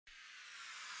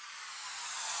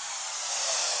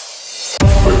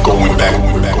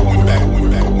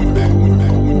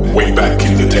Way back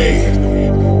in the day,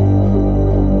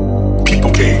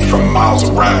 people came from miles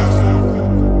around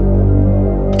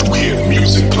to hear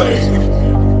music play.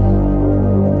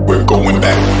 We're going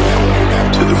back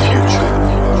to the future.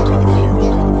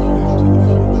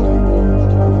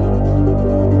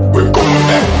 We're going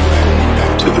back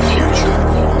to the future.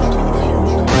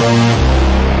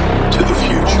 To the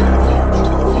future.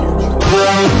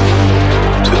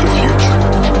 To the future.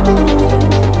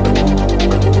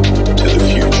 To the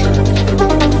future.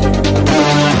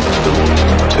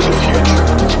 To the future.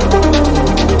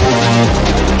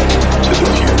 To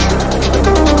the future.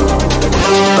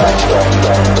 Back to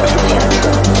the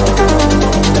future.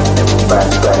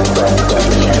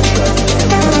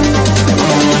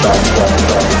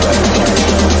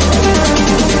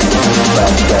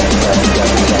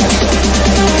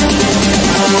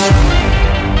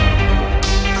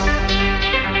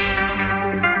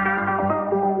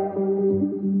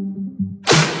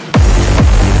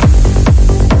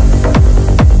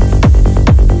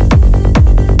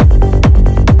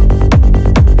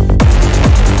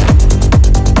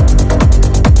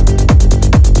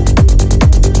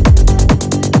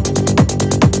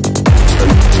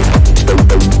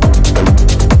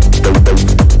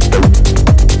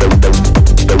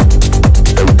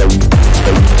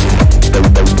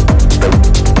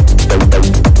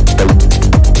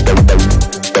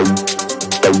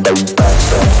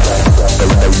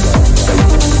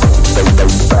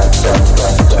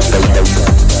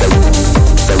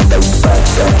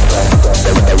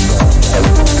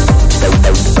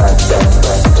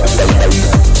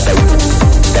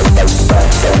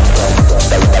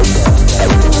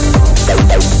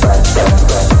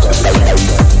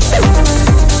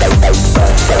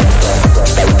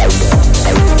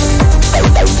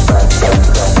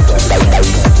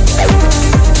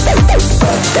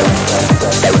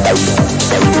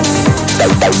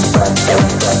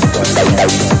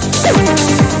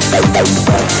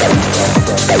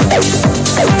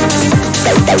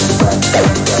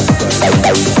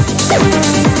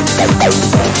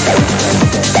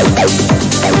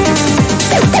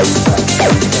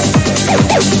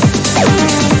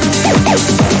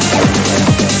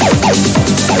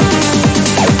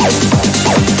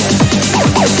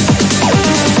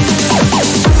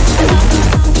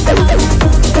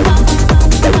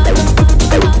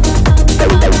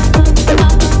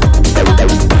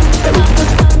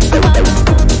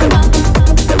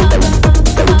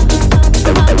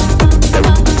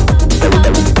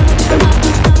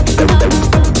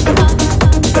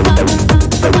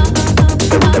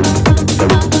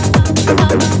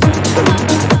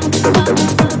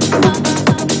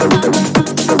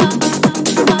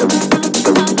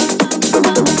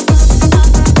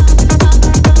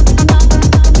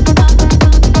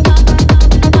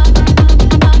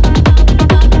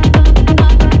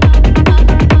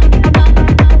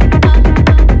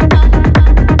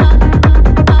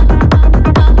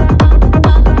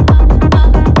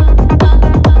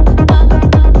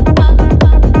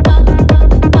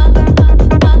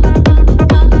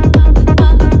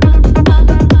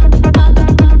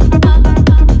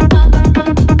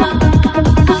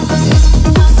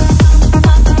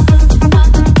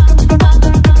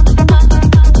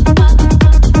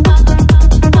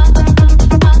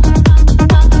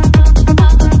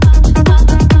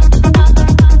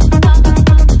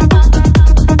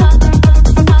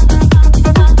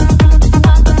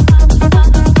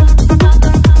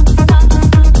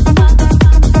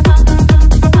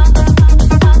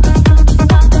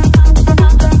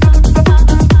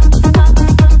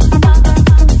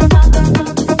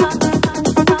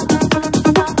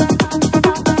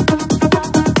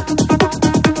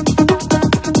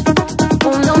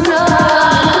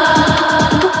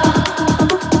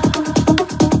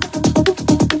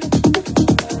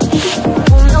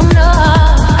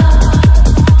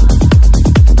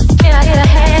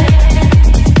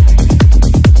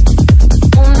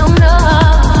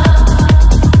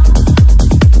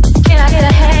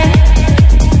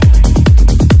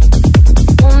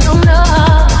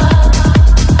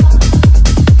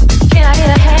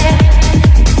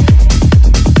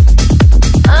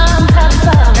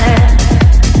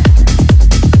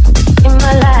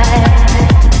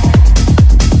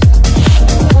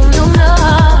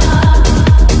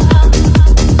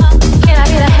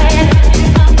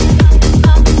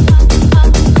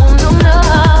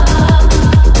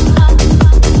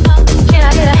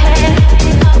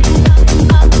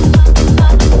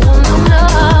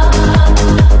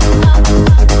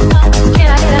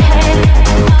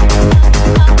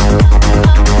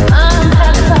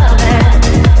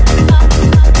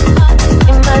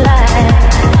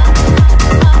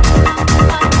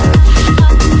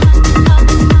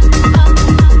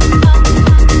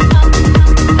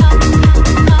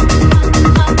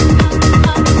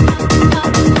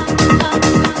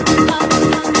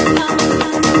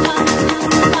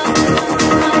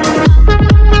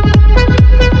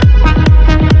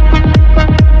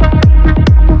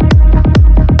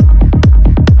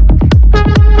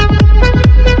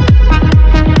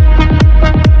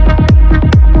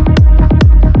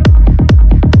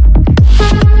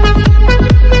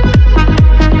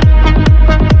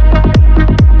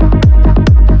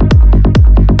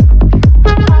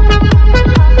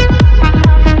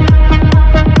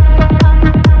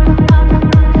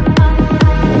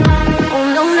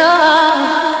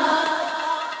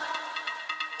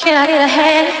 I get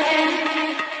ahead?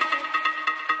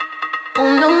 Oh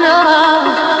no no.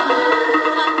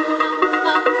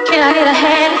 Can I get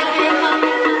ahead?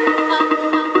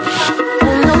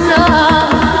 Oh no no.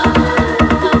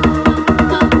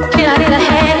 Can I get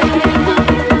ahead?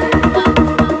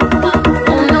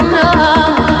 Oh no no.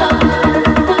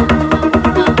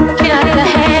 Can I get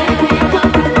ahead?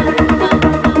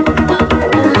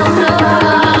 Oh no no.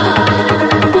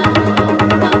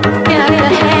 Can I get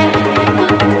ahead?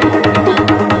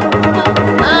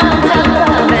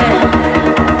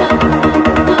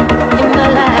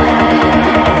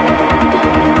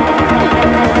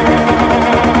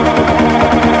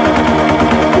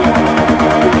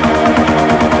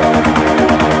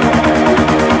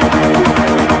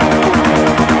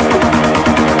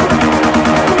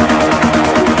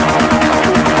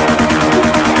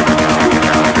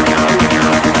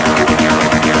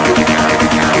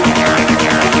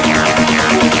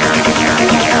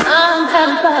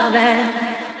 I'm coming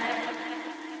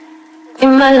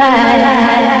in my life. In my life.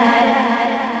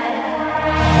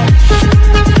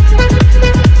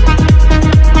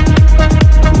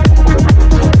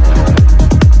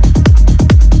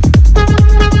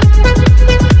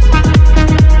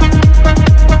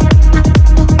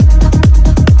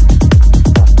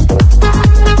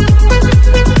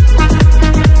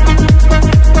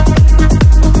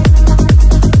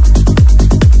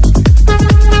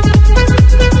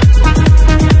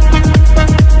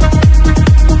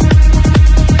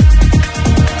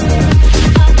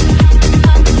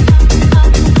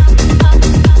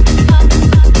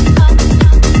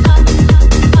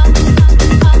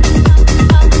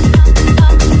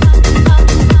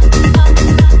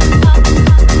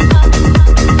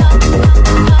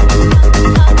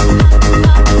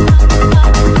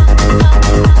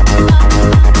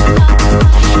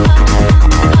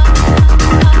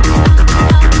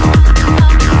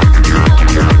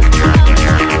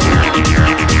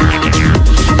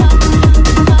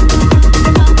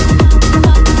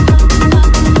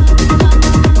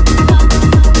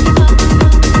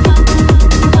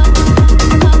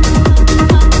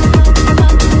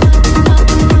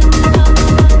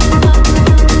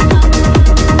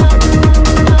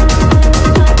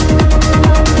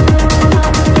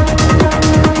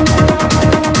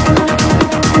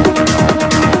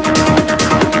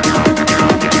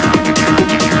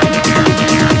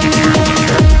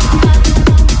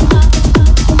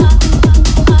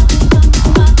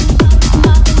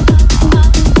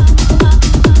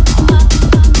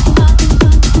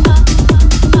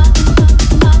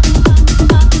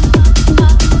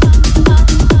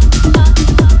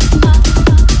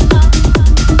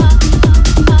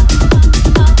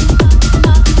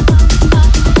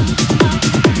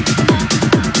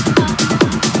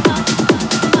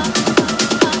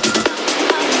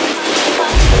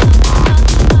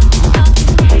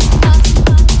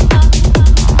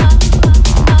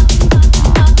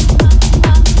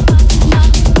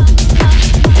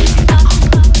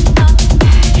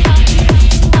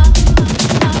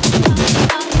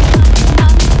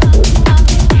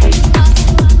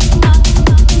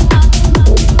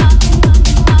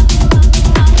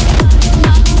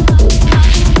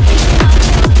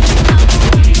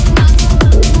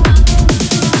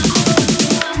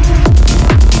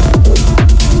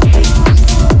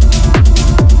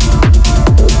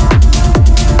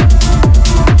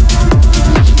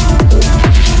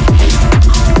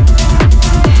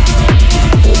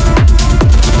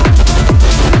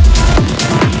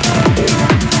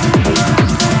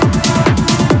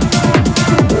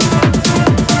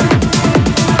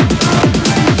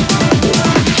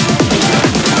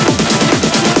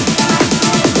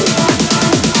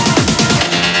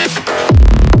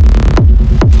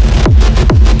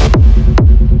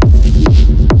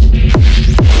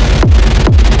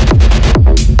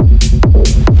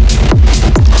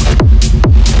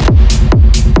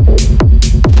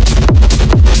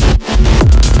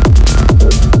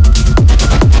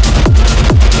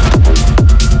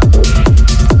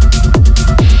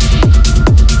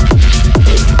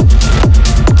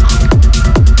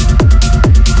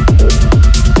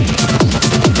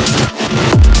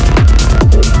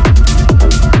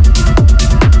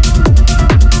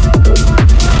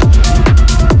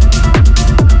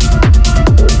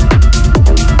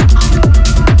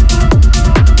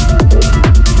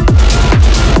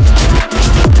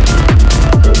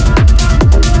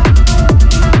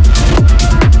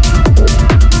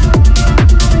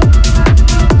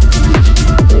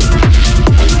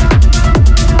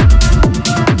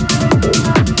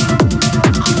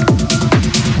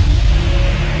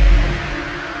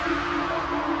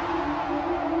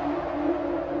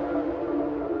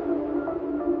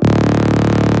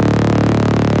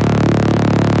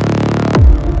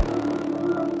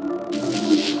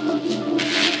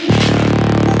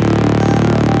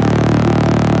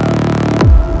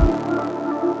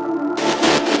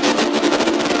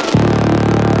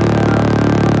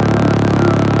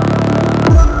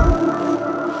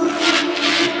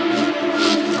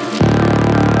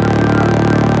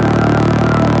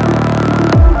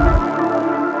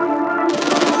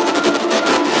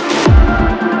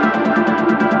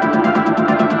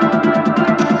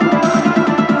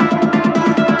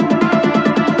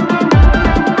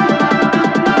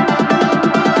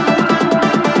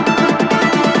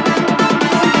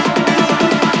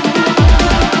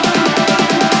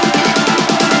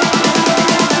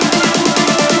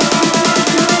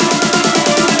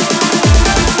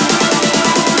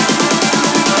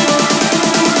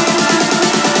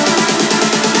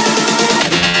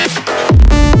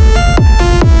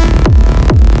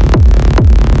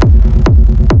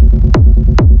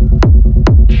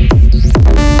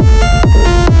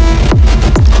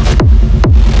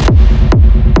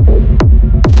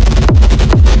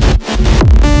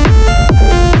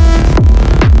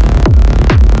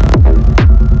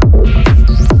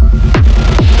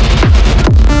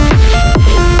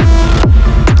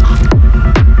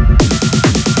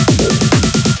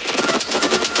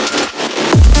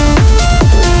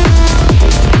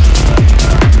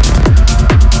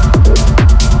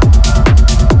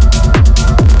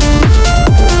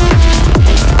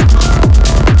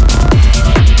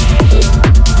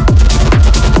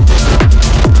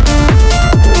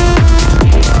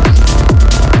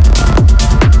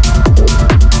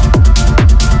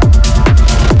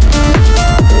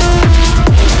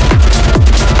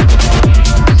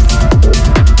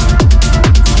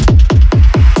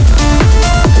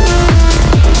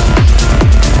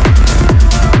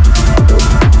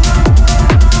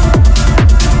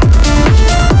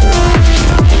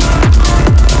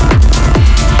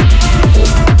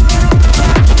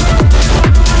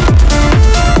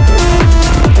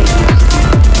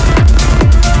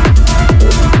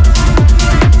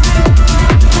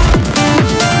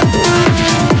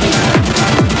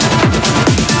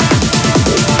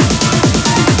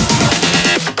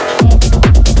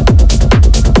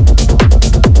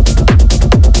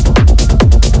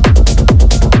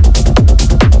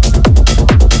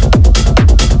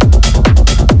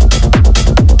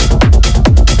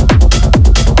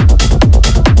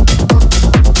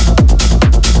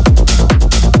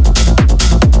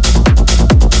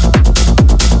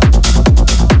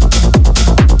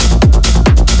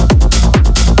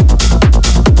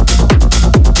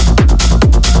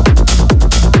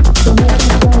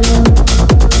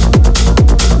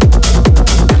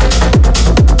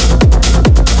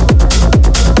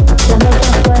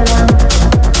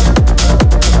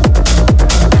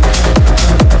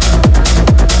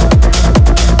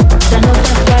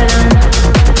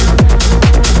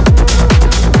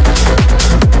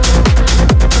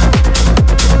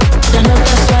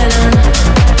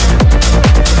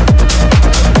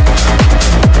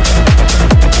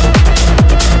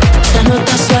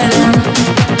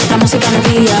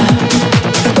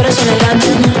 corazones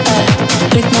laten al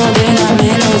ritmo de la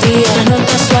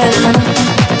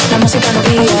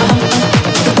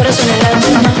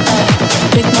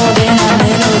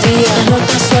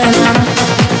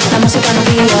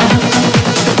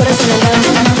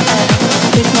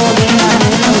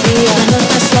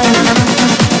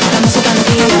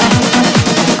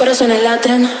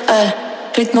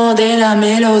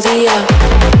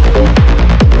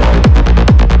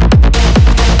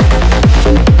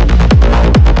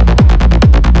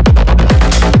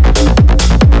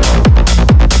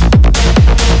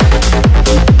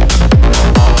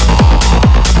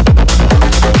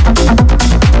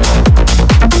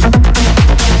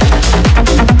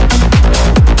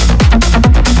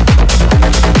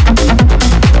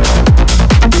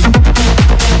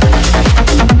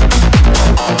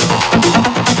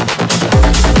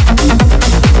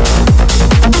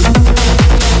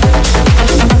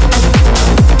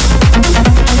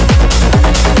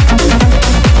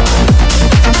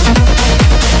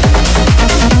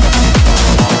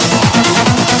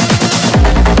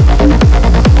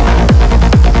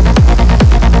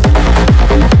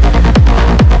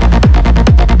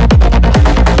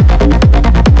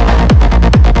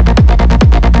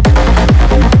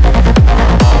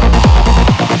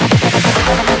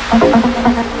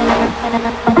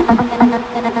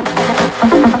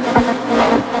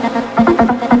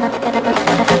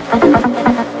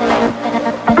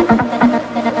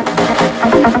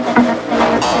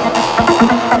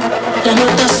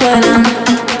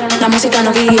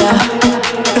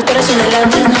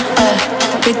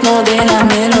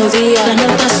melodía. Las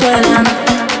notas suenan,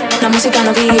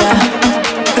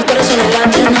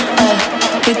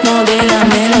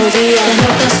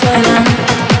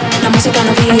 la música nos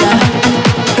guía.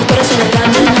 Los corazones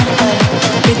laten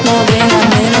al ritmo de la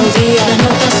melodía. Las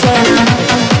notas suenan,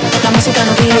 la música nos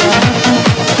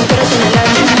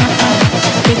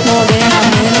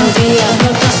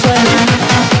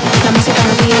guía. Los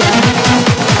corazones laten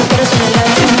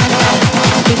al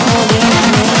ritmo de la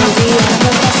melodía. Las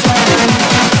notas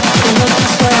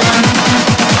suenan,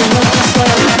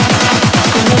 la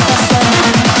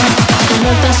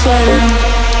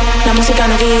música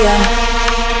nos guía.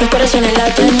 Los corazones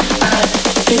laten al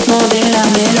ritmo de la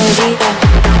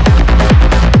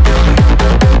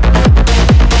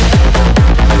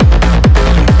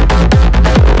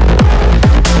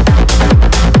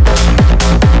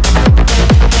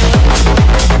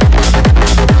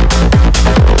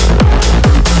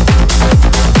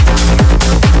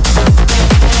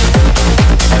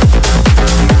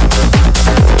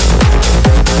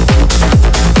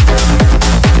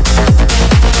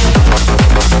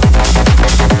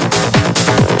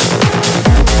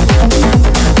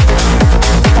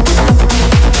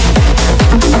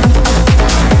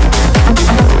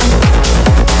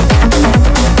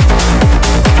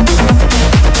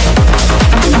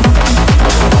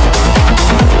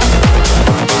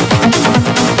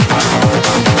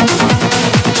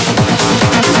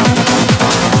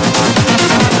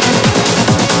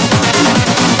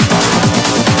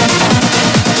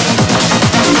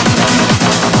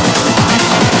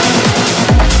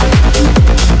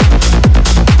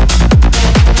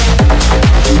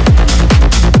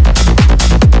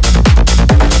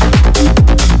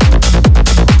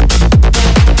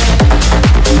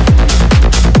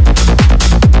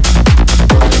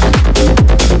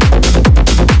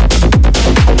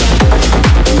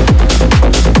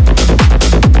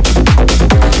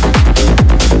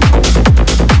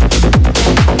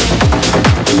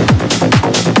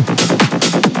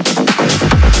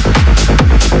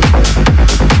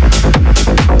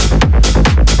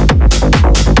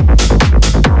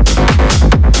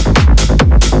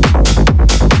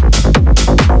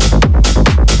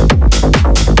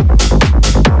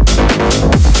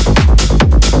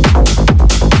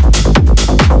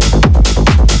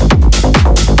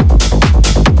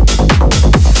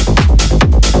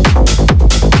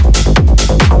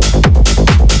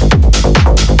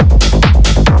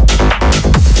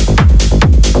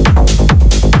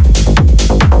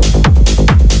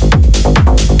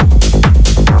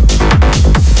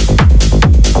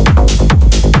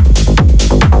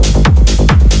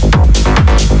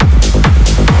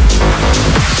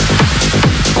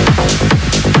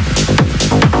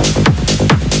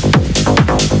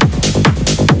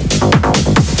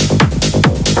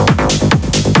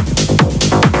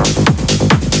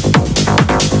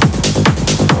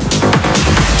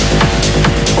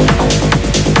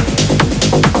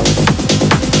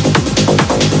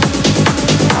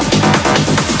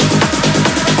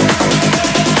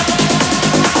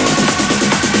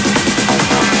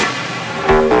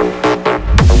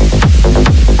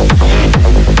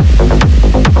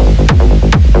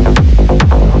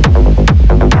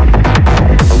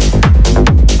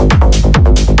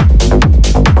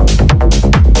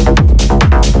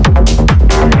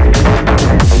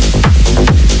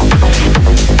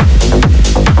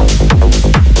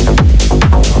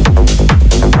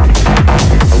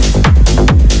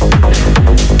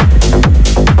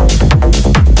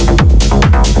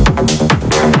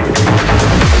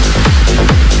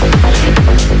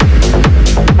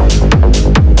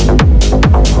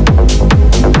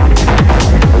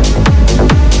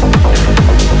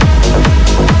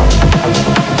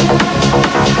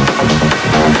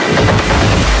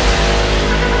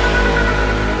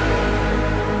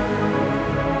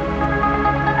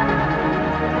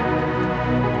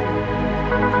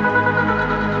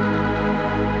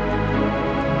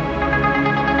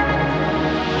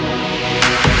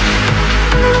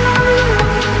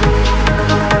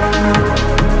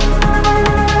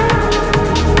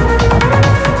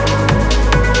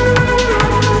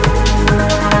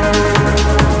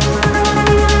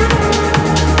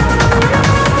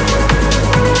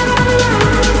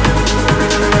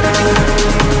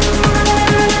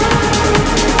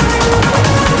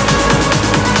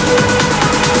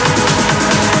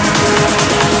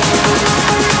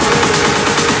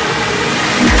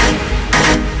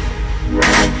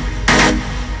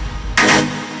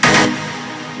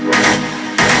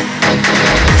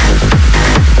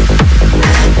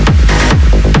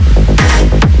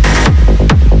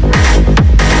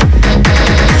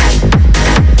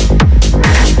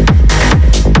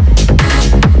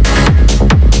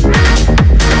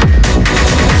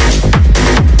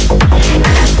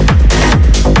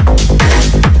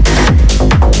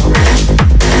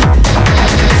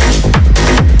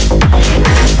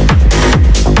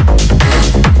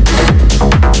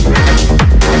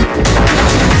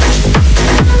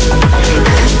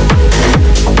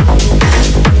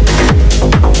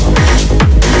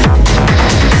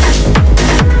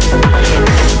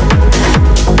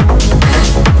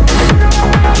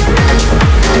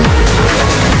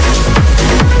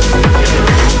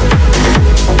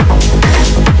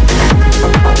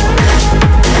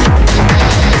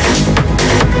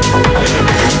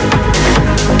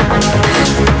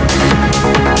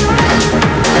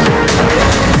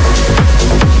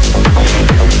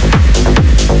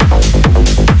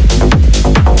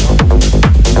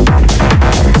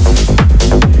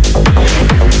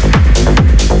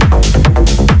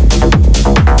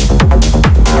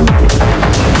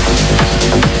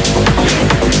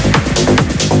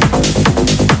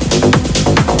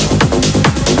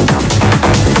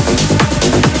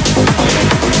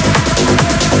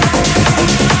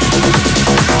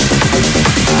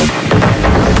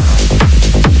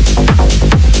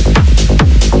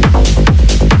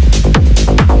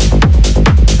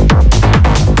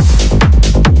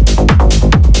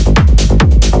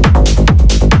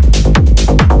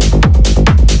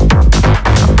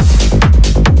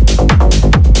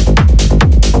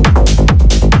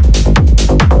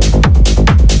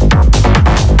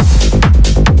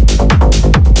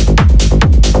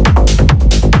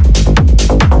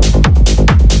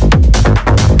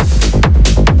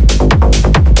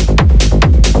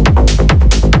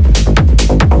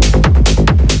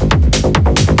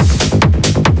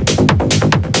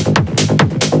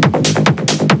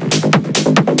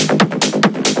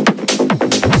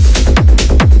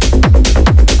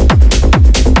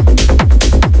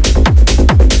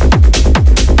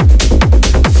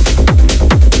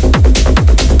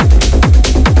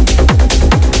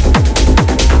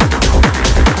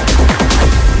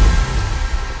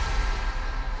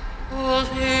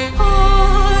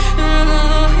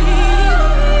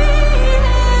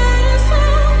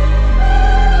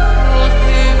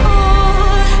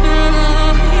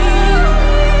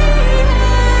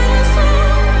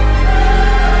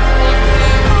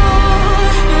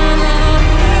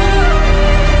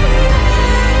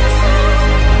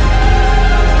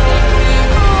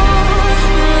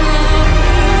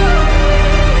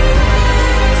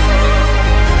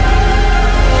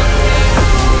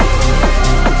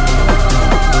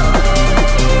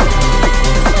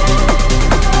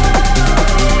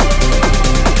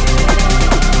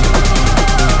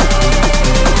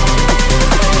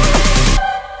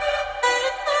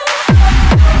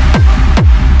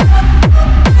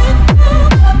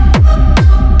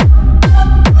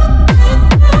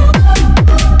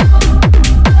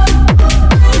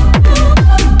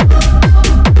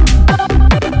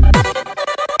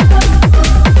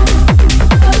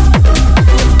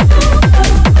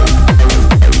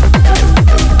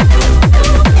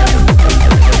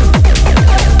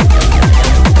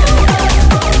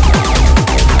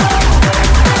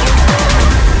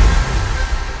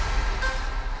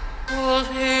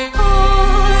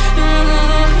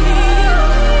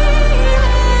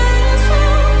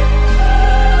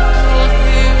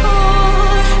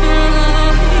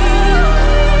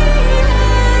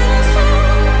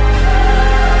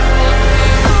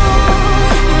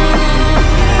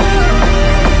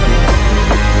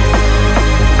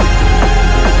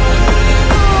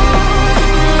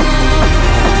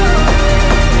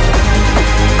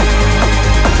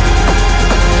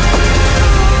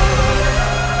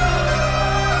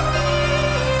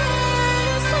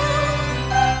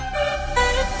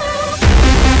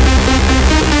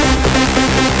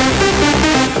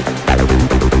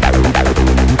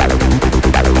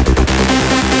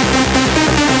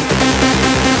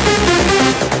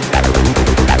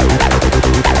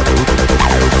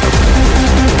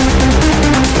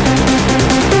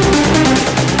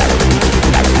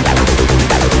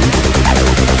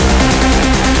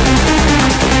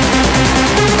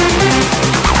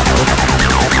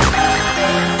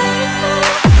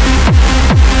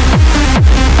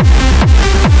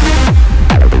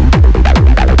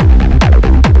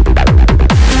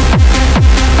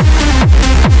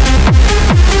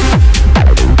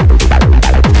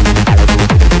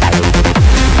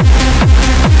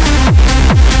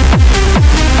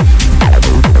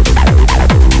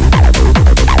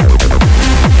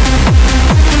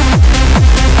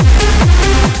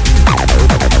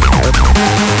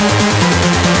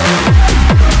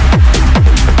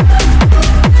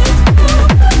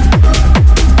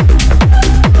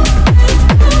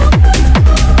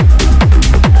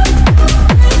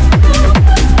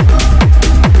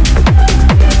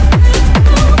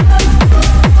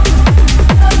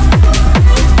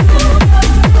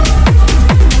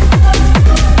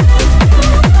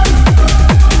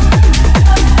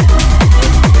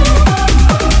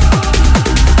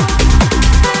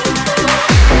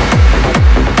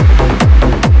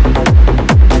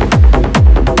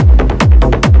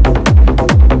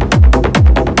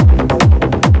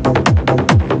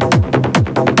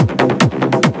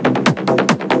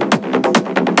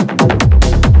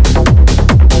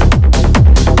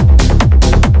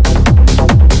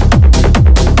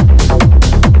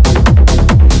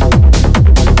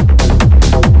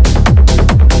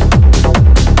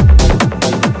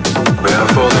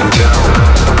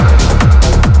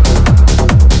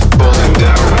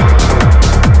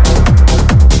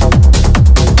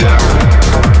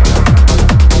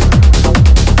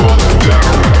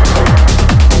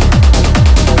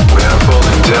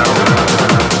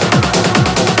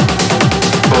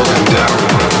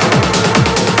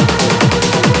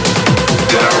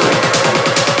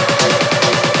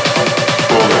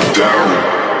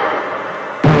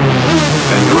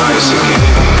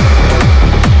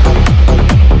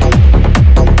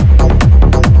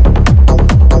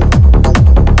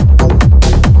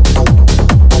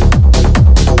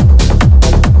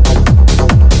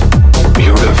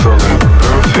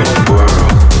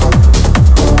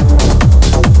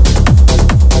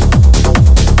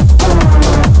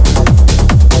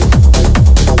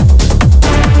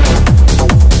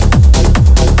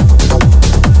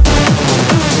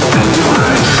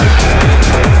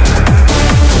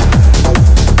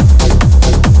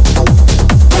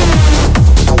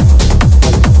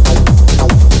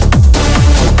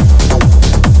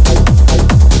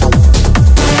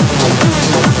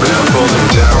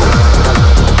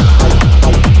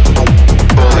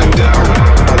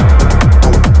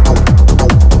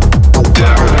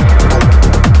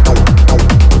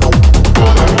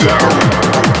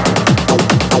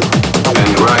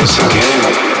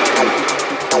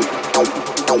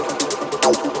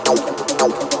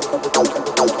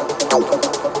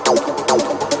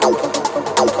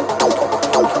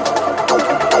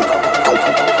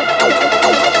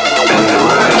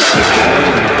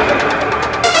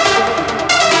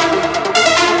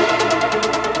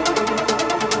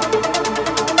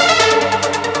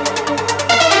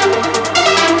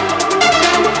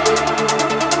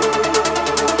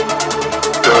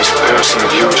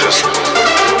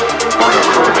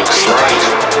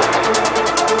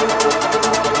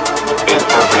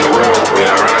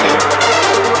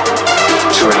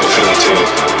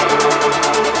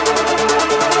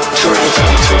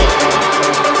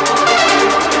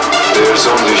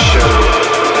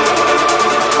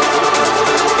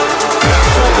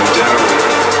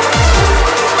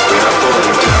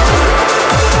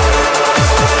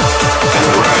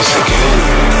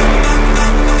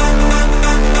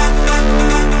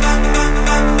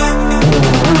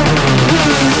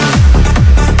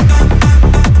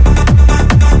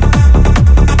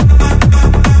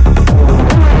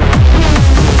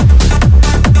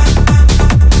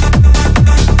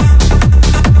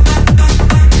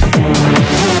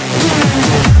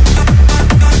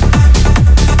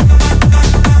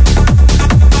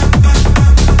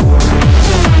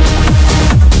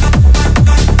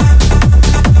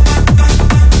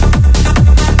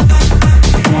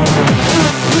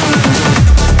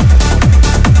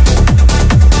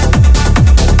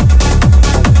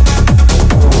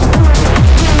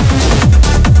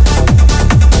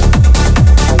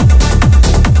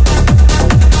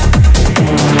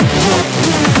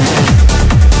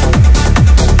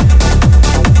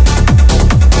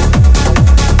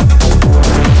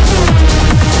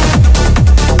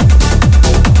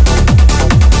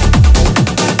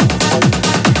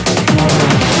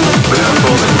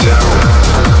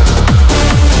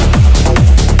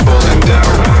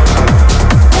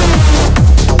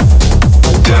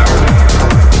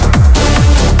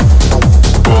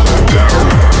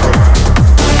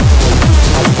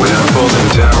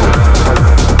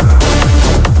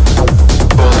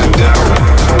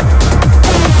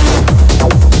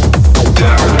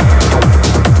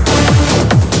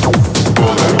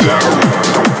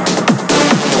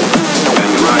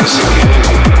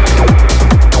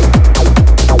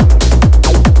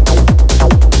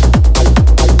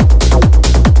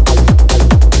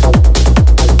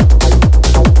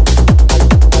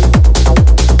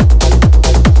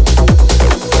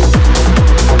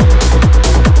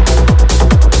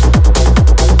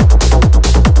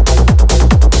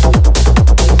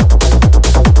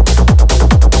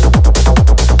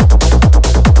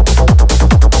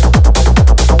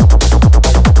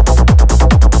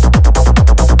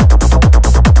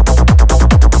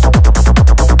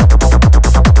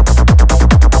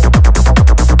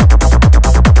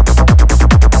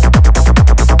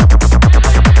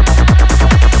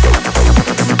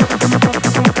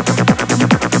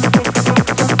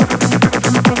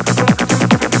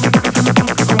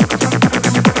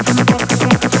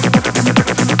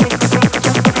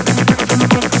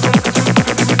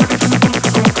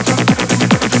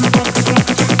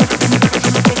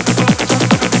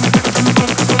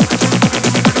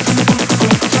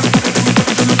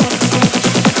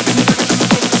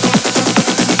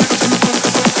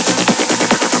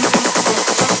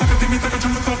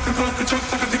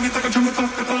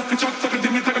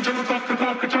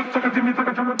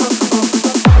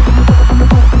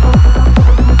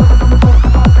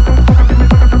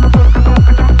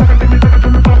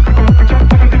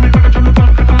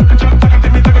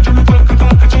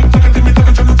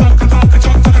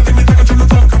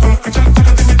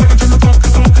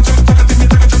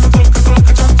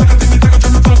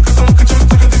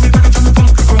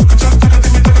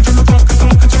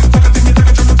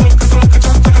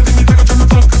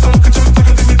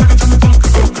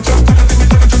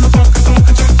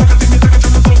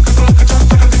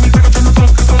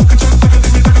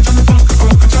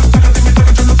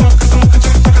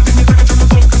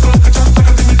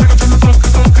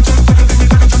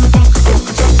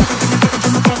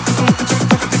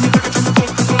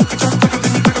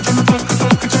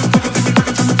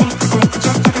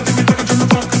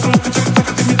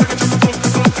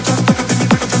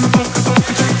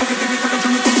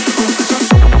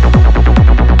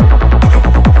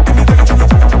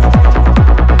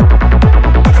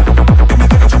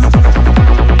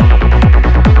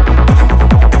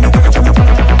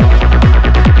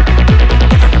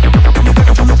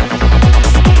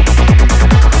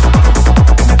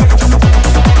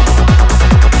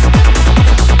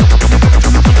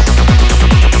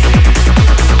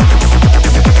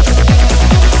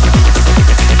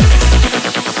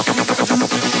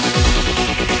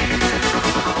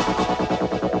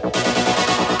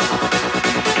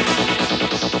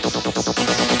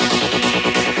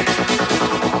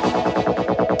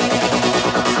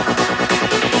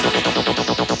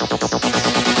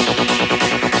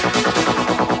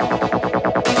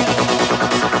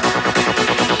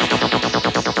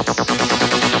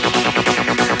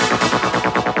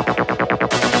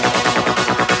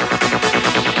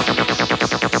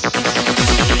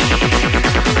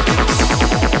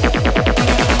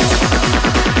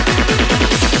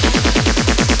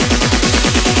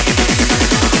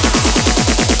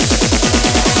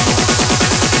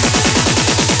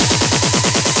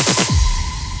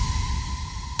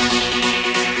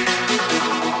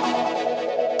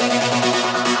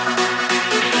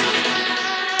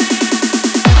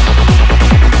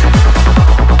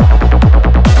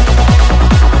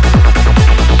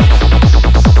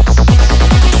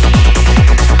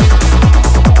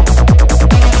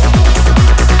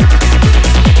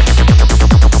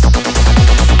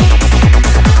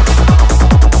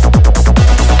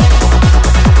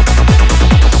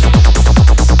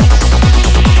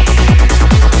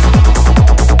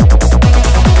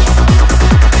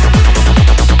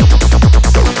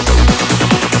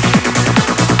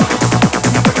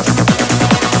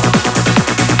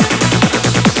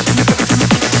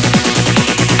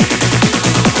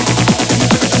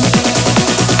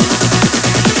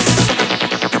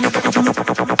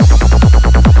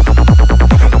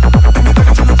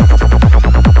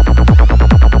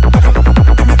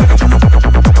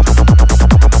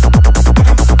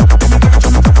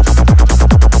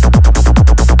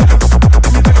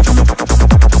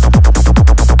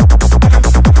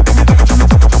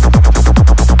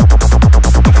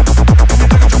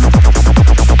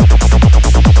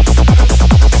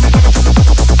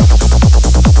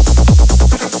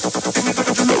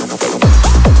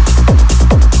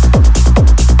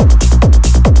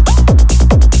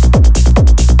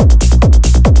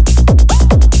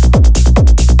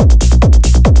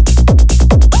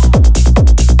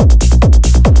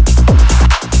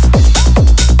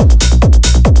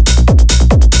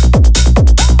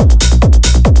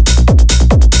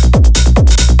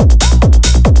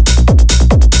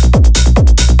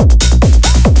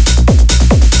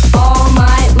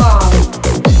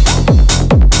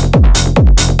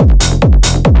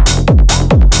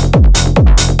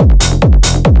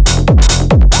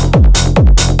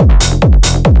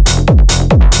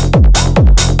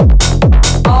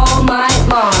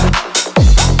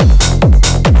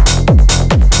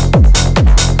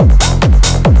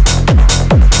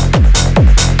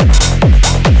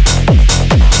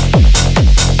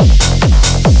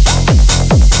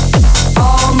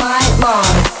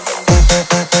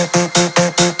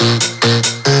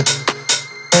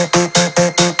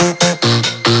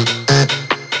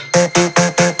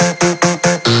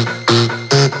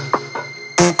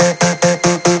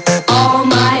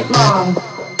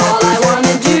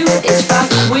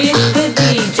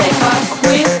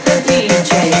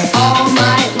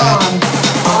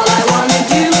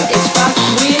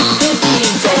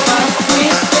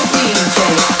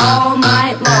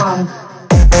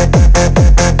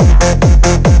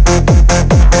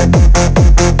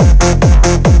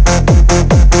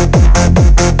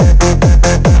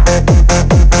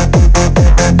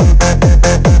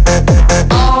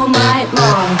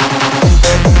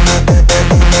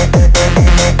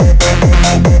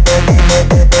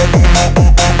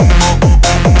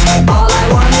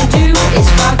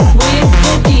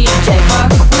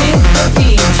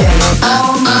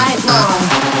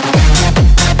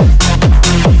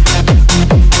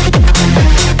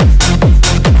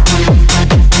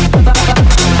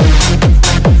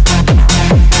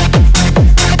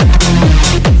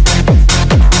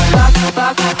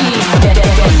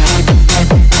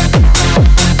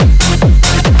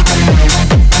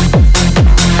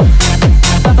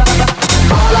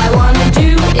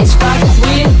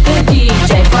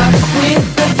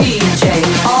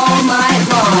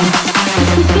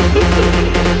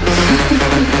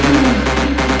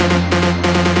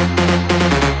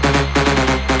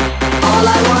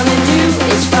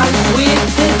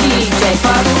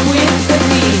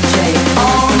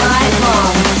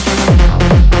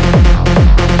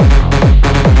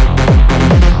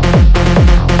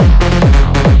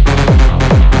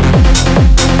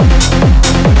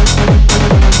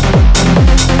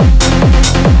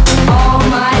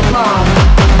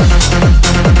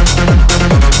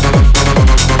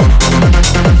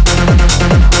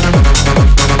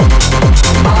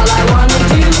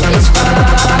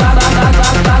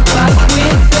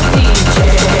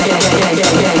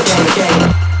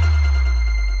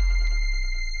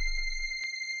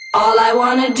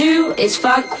is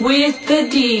fuck with the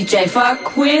DJ,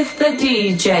 fuck with the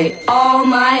DJ all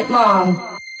night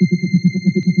long.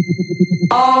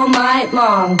 All night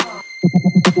long.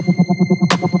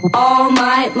 All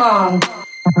night long.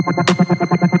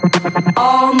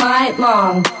 All night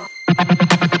long.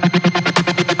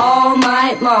 All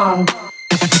night long.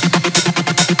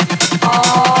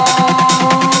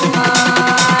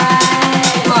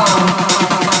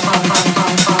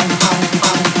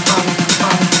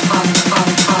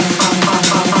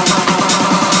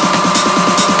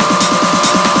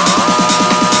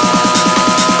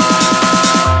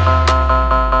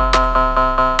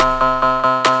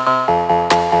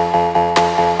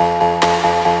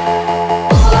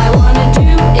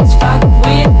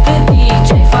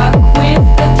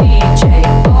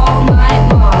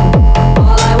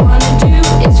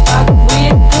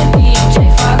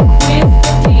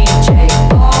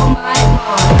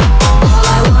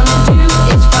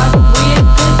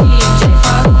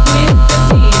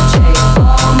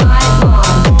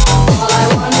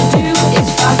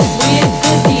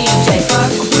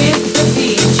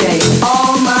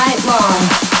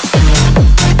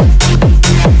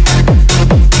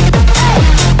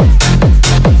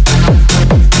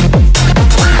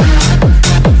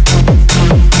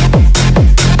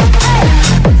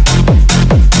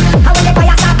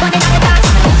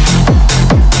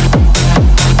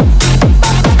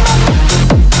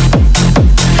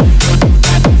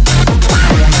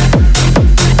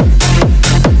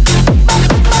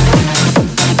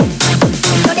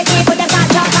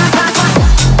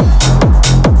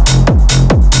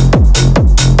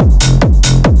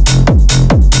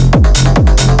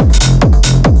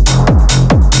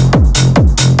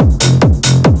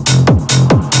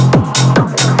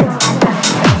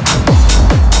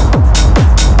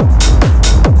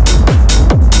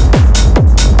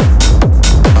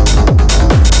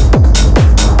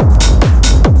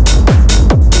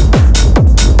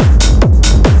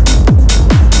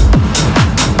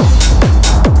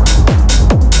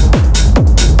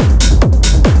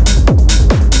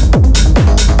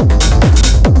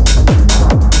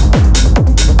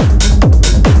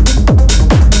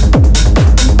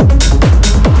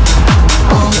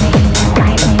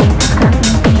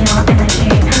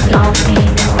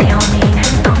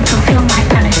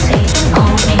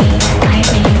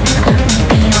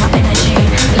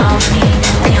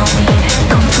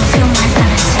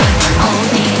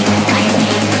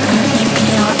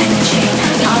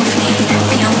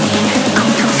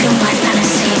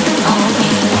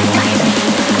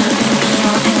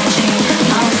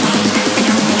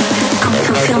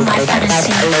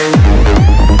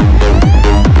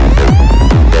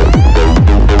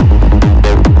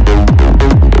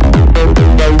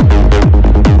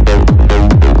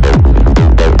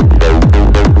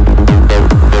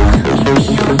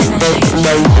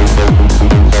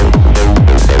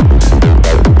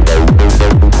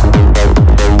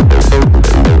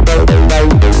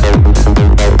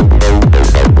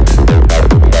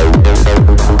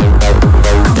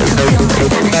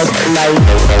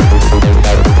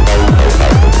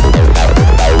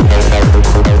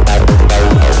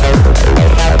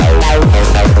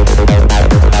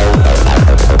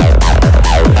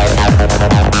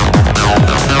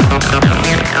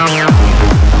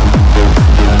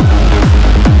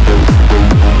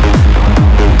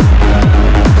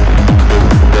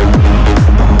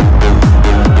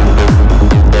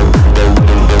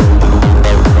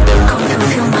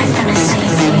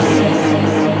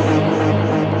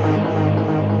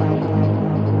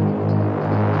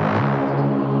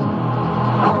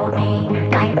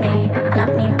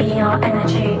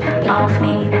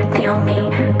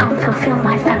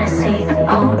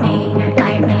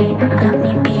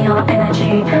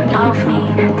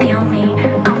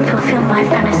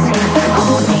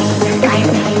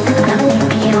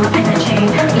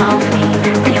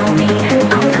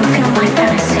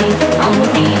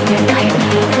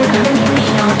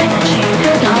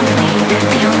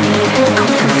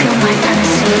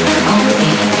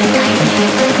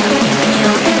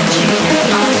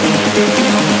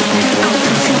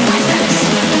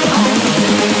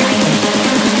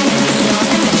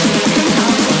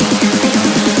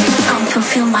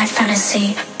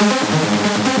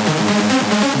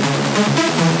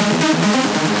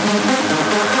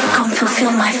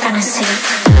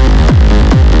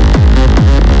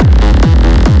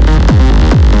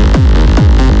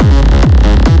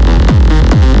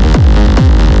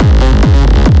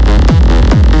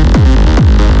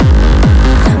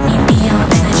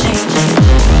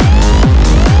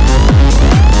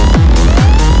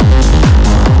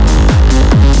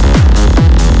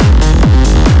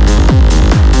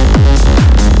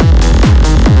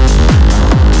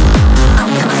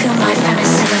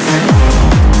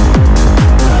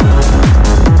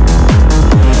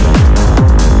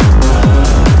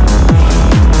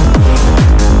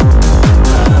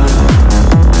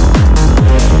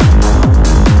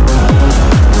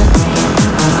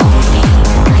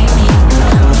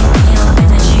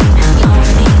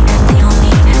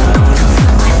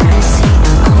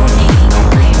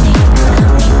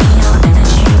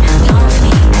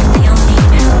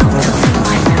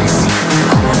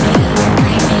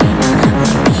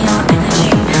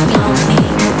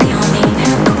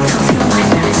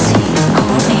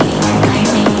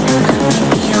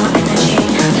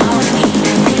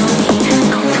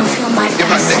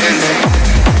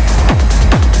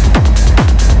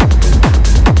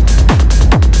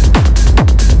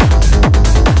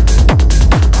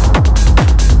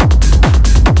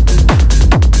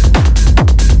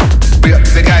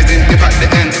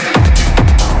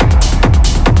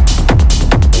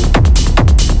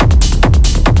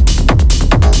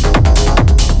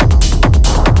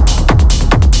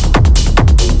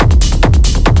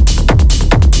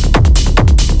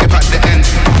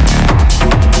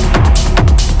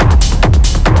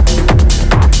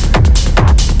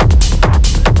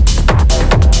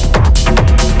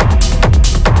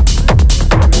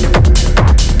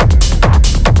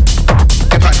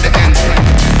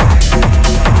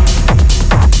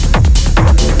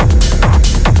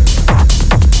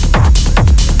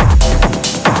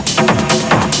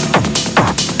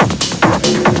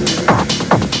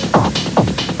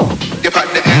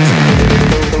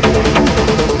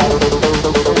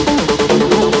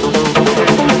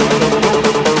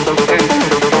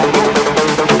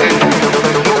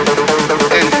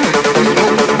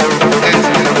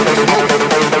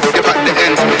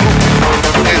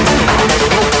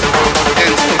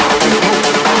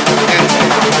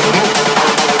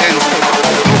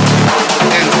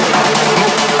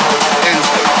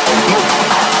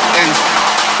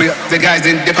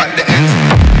 the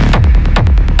end.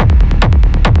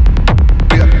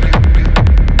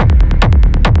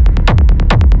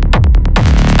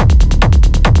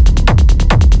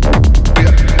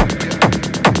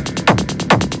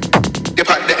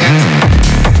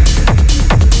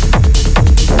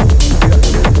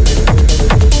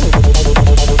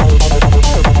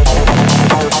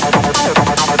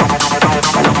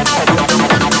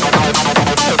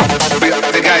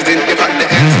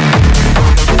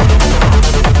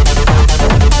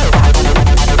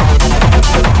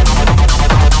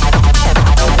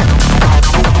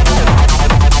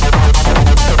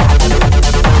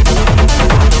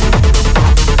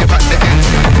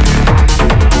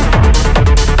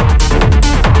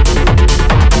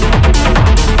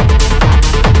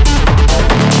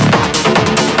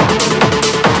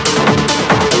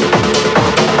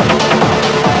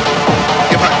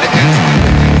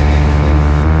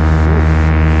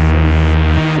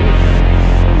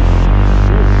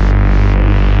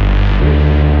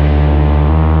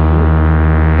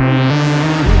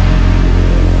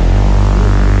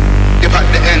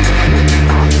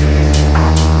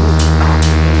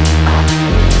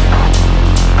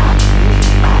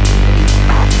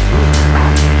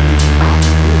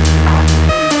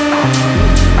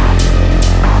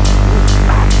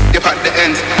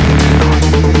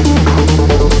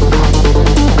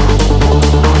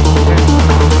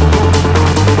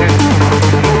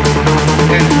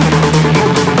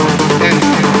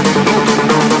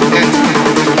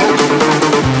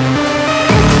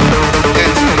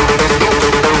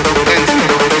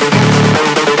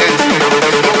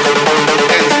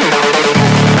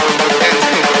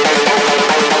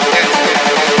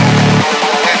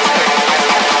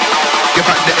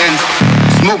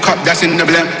 In the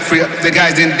blimp, free up the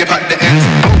guys in dip at the end.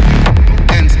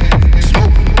 End,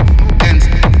 smoke, end,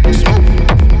 smoke,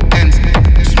 end, smoke, end,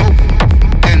 smoke,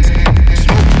 end,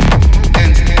 smoke,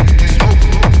 end,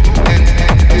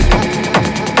 smoke,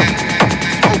 end,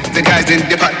 smoke. The guys in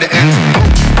dip at the end.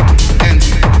 End,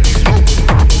 smoke,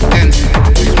 end,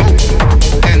 smoke,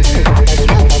 end, smoke, end,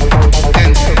 smoke, end,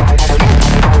 smoke,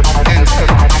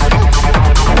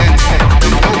 end,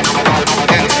 smoke,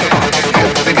 end,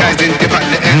 smoke. The guys in dip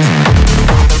at the end.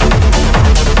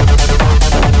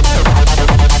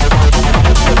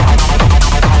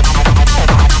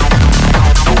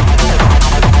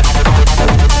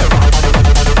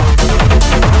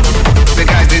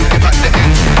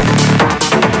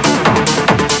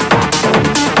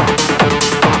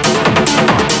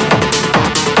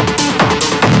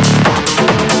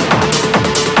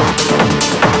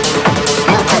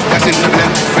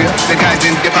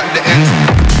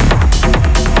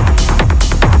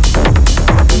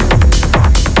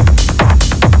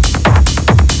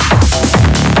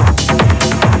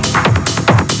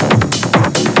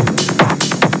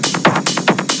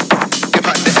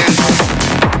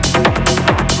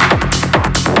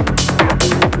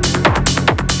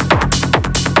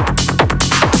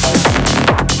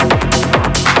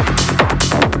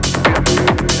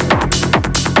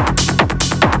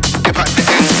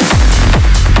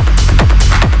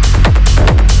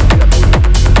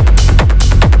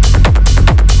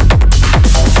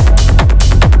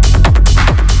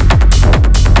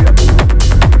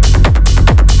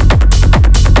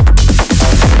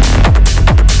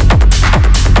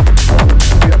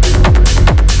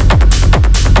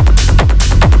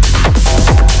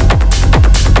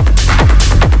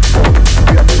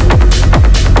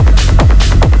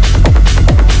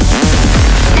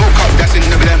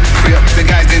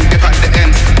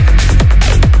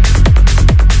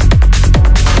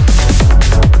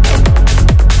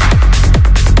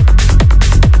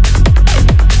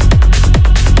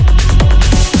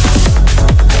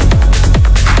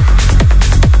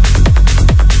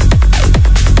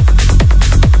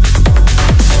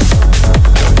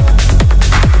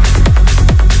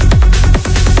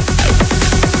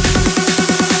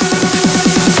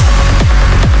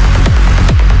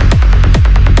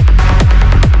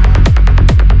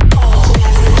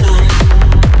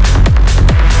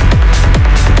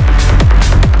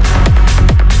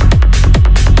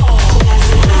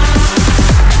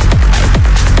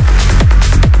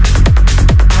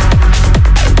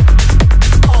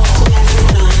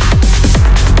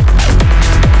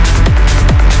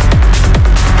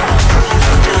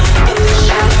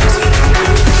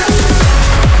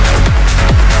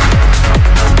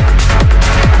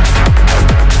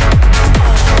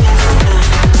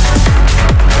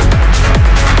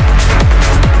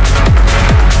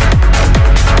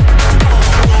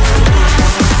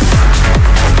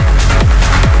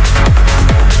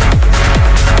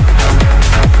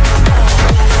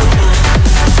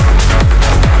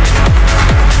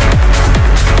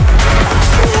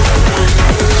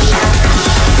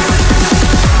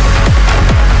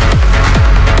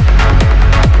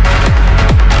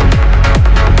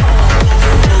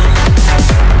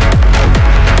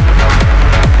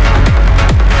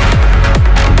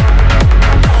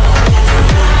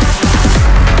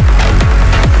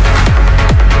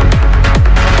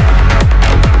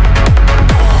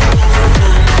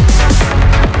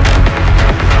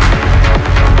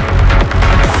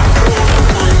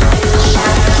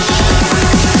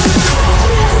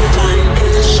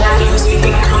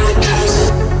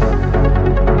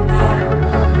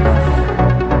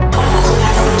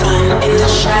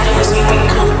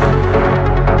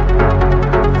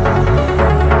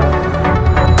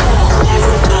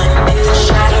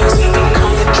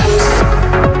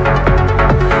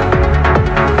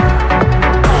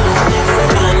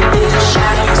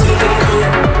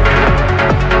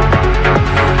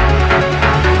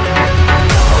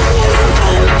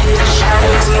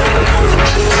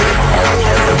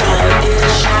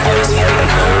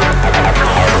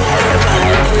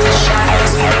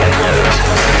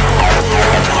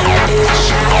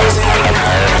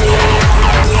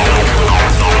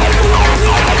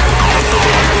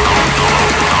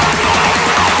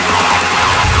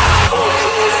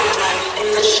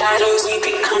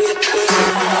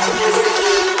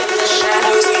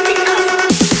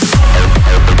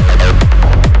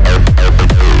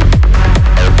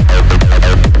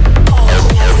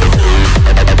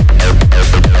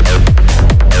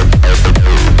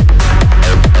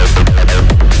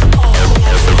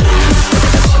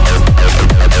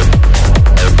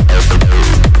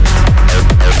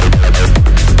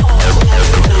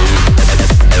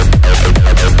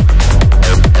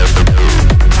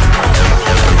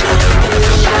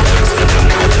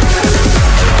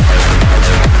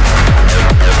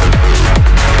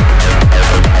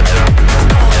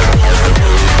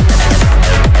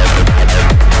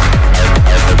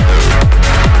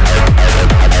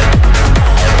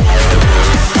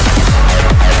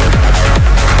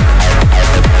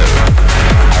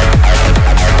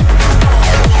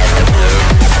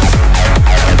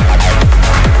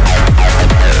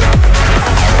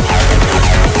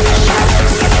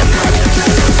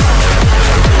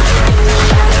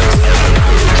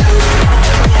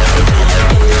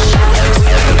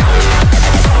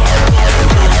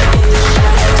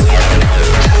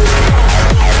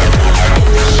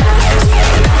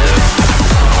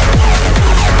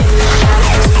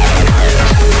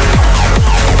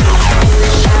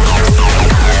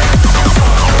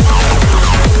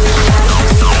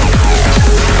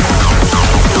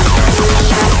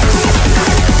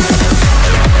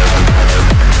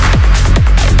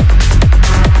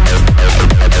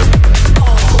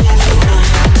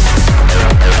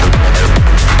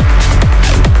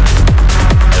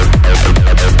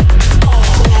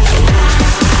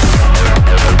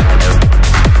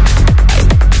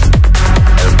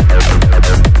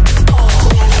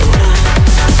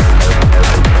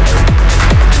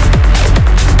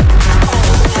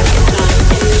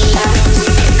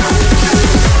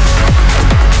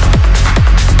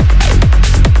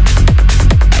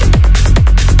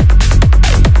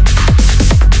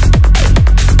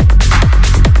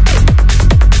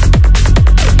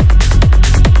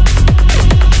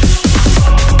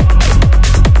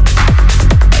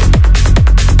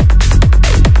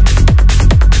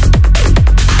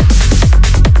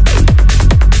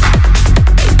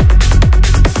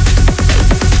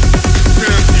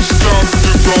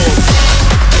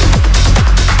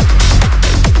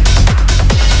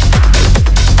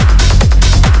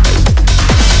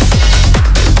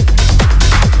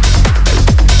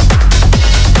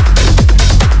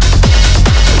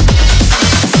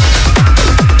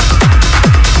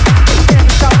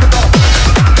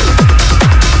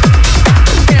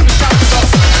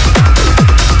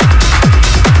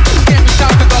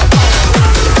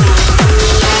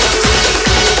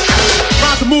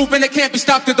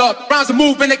 stopped to the rhymes are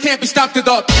moving, they can't be stopped to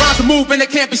the rhymes are moving, they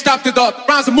can't be stopped to the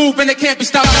rhymes are moving, they can't be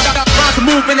stopped to the rhymes are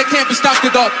moving, they can't be stopped to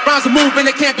the rhymes are moving,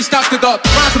 they can't be stopped to the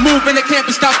rhymes are moving, they can't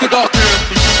be stopped to the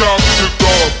rhymes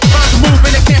are moving,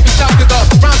 they can't be stopped to the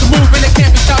rhymes are moving, they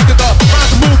can't be stopped to the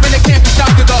rhymes are moving, they can't be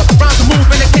stopped to the rhymes are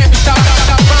moving, they can't be stopped to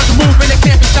the rhymes are moving, they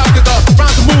can't be stopped to the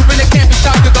rhymes are moving, they can't be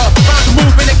stopped to the rhymes are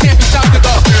moving, they can't be stopped to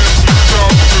the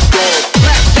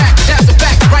blackjack, that's a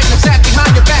fact, right exactly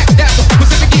behind your back. That's a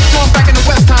Pacific East going back in the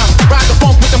West time. Ride the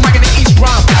funk with the mic in the East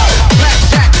rhyme.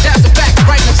 Blackjack, that's a fact,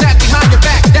 right exactly behind your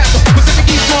back. That's a Pacific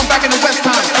East going back in the West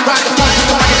time. Ride the funk with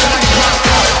the mic in the East rhyme.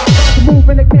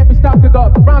 Moving, they can't be stopped to the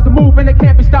rhymes are moving, they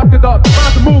can't be stopped to the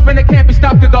rhymes are moving, they can't be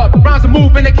stopped to the rhymes are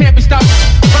moving, they can't be stopped.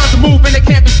 Rhymes are moving, they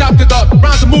can't be stopped to the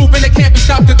rhymes are moving, they can't be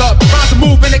stopped to the rhymes are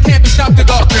moving, they can't be stopped to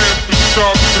the can't be stopped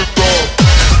to the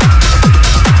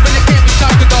when they can't be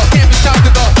stopped to the can't be stopped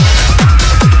to the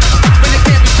when they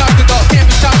can't be stopped to the can't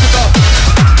be stopped to the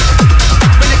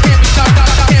when they can't be stopped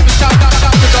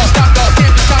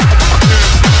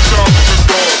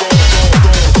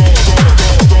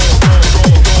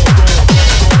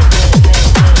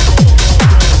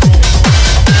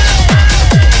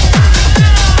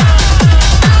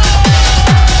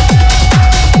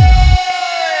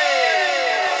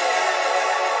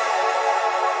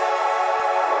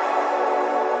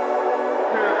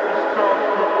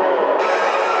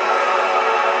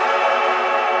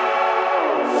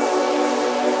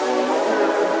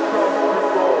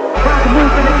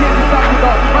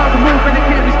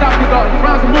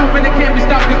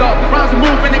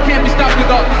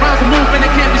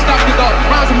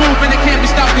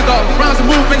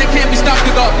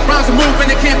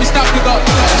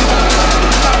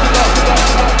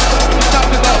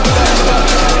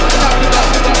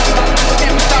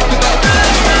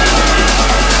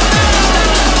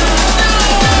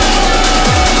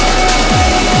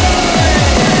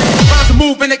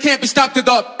can't be stopped to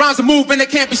the stop the can't be stopped rhymes are moving, they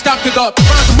can't be stopped to the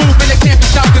rhymes are moving, they can't be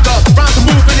stopped to the rhymes are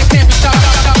moving, they can't be stopped to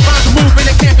the rhymes are moving,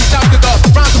 they can't be stopped to the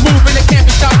rhymes are moving, they can't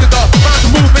be stopped to the rhymes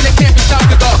are moving, they can't be stopped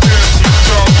to the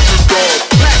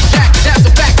blackjack, that's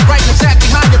a fact, right exactly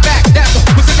behind your back. That's a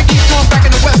Pacific East going back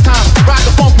in the West time. Ride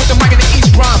the funk with the mic in the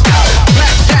East rhyme.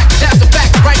 Blackjack, that's a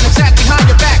fact, right exactly behind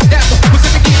your back. That's a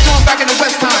Pacific East going back in the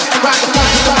West time. Ride the funk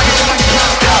with the mic in the East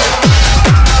rhyme.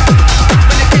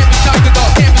 When they can't be stopped to the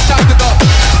can't be stopped to the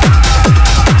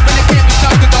when they can't be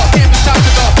stopped to the can't be stopped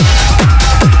to the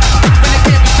when they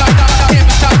can't be stopped can't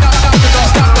be stopped to the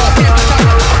stop the can't be stopped.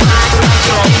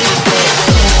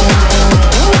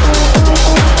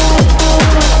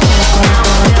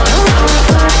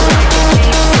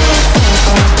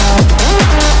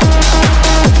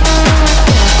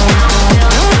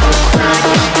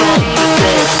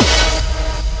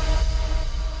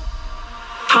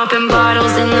 Popping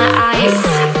bottles in the ice,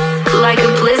 like a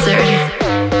blizzard.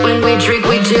 When we drink,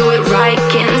 we do it right,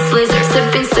 getting slizzard.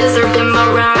 Sipping scissor, am I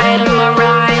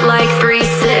right, like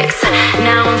 3-6.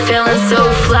 Now I'm feeling so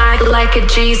fly, like a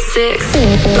G6.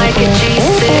 Like a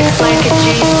G6, like a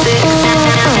G6.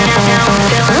 Now I'm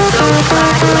feeling so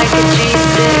fly, like a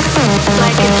G6.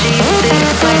 Like a G6,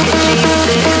 like a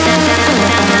G6.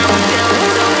 Now I'm feeling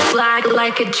so fly,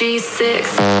 like a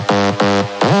G6.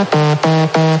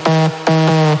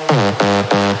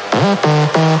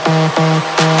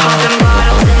 Popping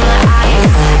bottles in the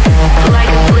ice, like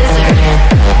a blizzard.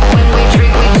 When we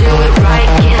drink, we do it right,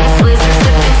 getting slizzard.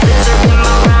 Sipping scissor, am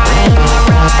I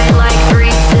right, like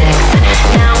 3-6.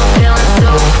 Now I'm feeling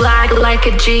so fly, like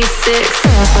a G6.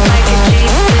 Like a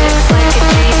G6, like a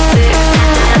G6.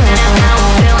 Now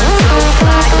I'm feeling so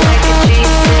fly, like a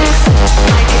G6.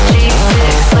 Like a G6,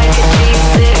 like a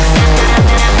G6.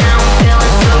 Now I'm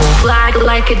feeling so fly,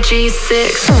 like a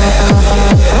G6.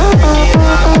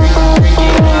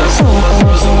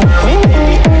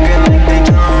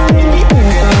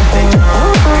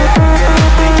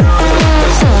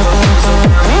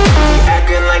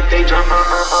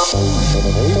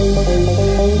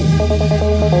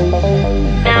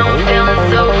 Now I'm feeling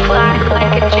so fly,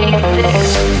 like a G6.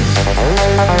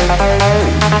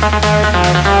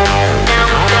 Now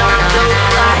I'm feeling so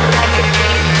fly, like a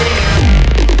G6.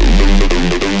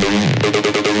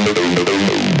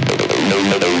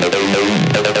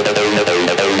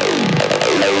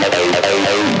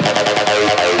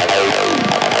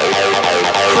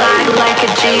 Fly like a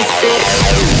G6,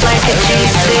 like a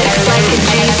G6, like a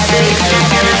G6.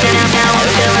 Now I'm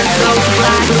feeling so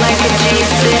fly, like a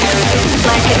G6,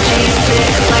 like a G6,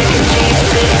 like a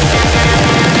G6.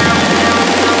 Now I'm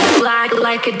feeling so fly,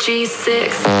 like a G6.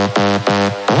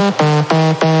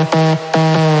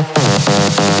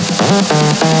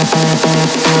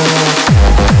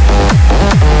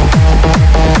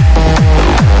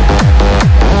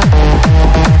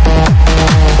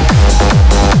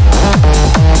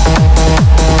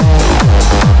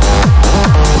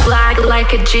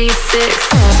 like a G6,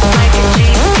 like a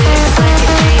G6, like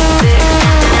a G6.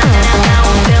 Now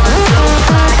I'm feeling so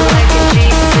fly, like a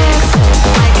G6,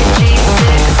 like a G6,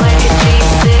 like a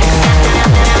G6.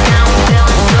 Now I'm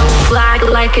feeling so fly,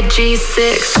 like a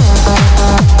G6.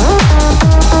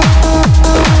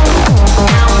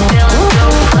 Now I'm feeling so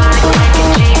fly, like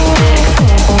a G6.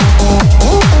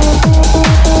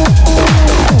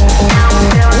 Now I'm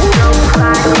feeling so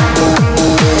fly, like a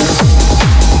G6.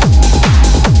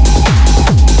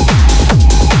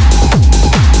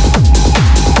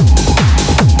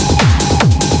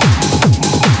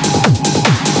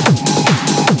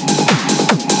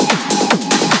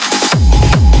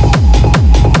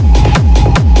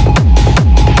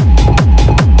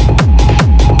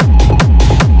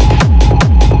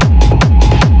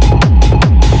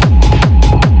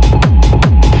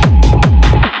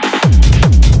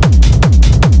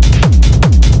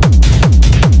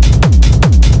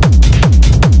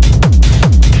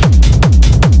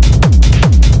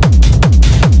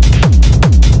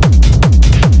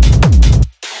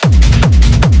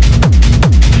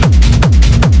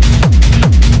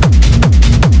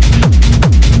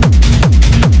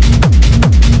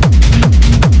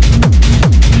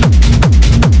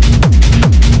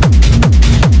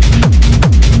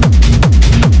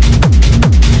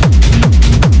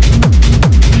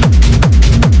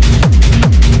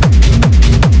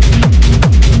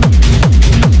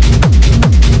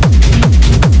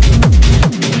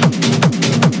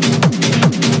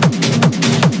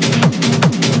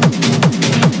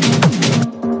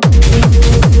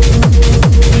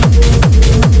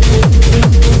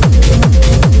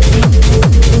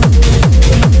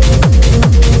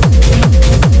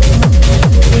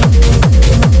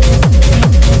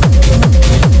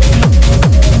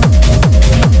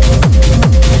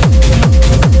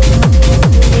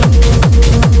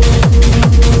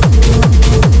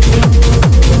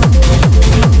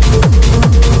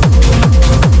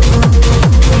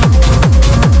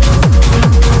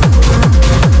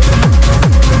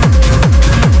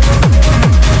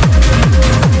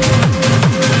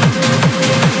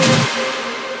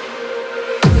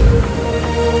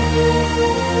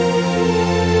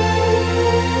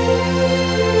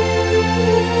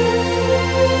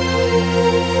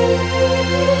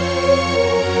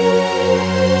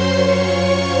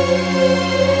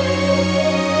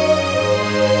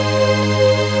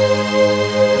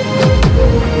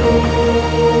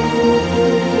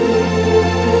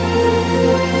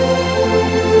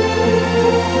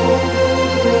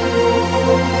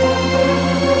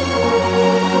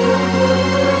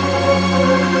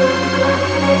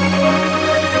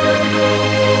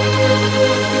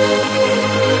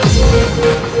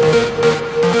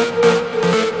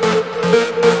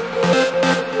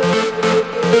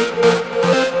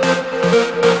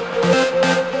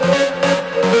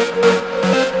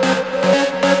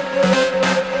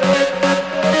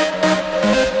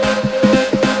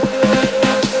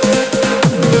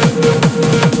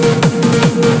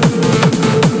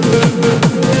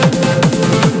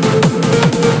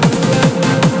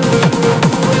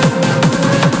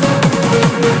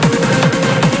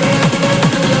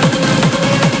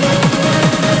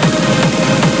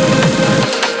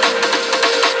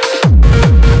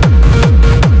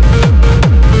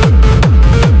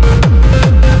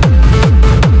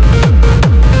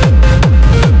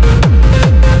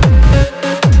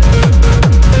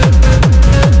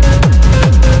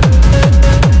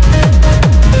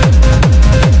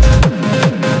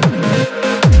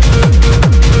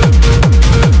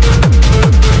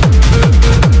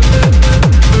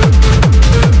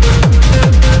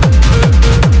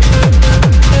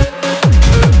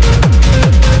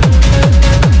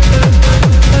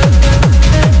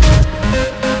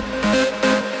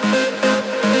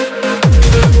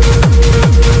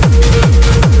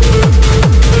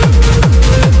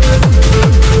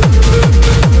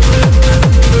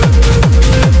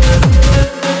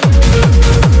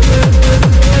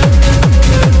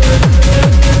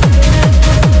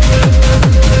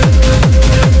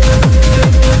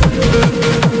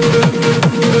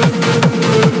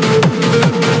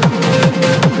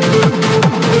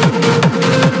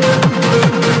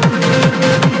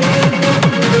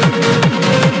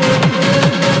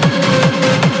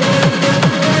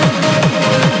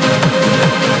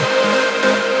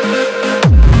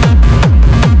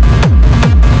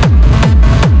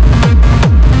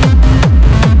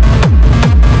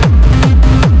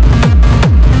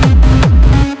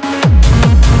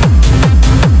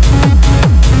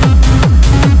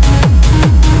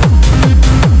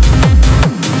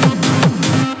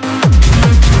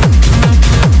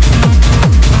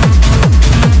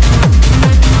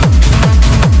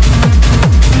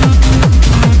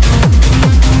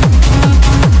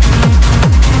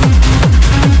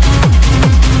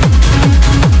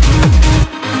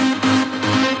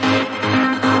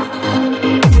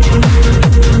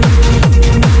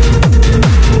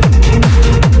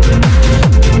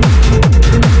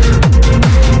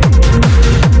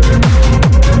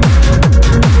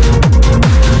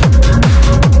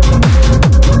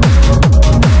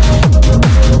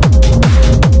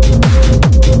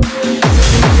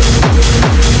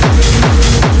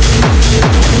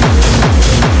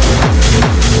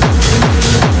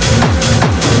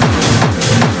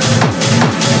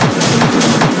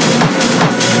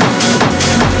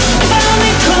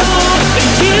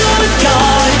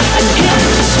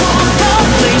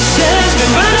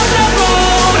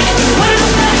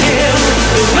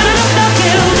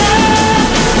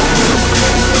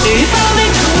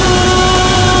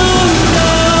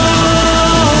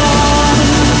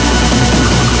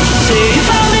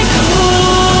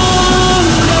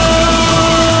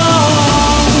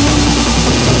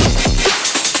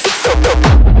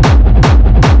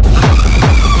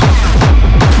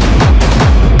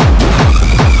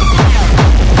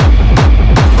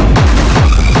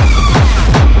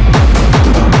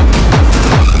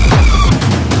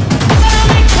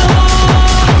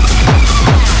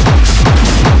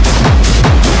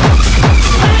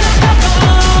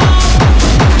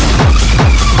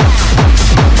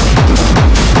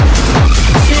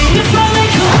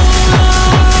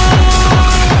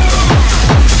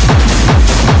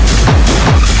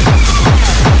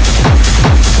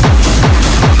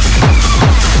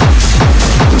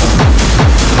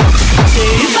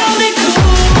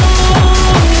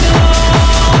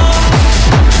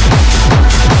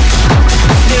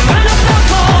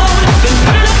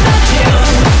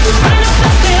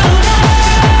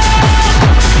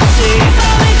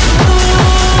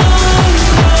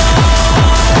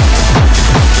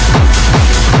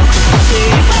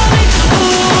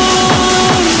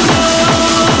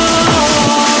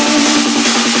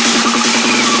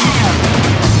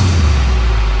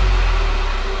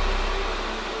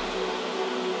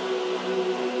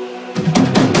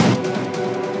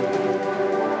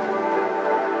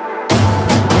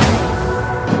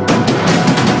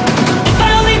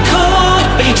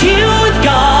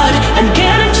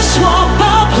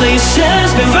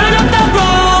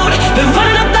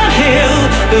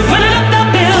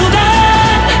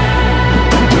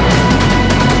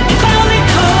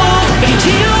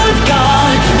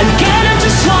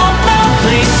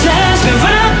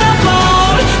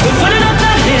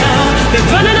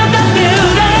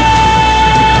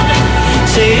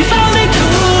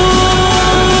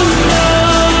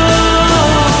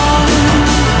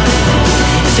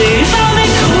 But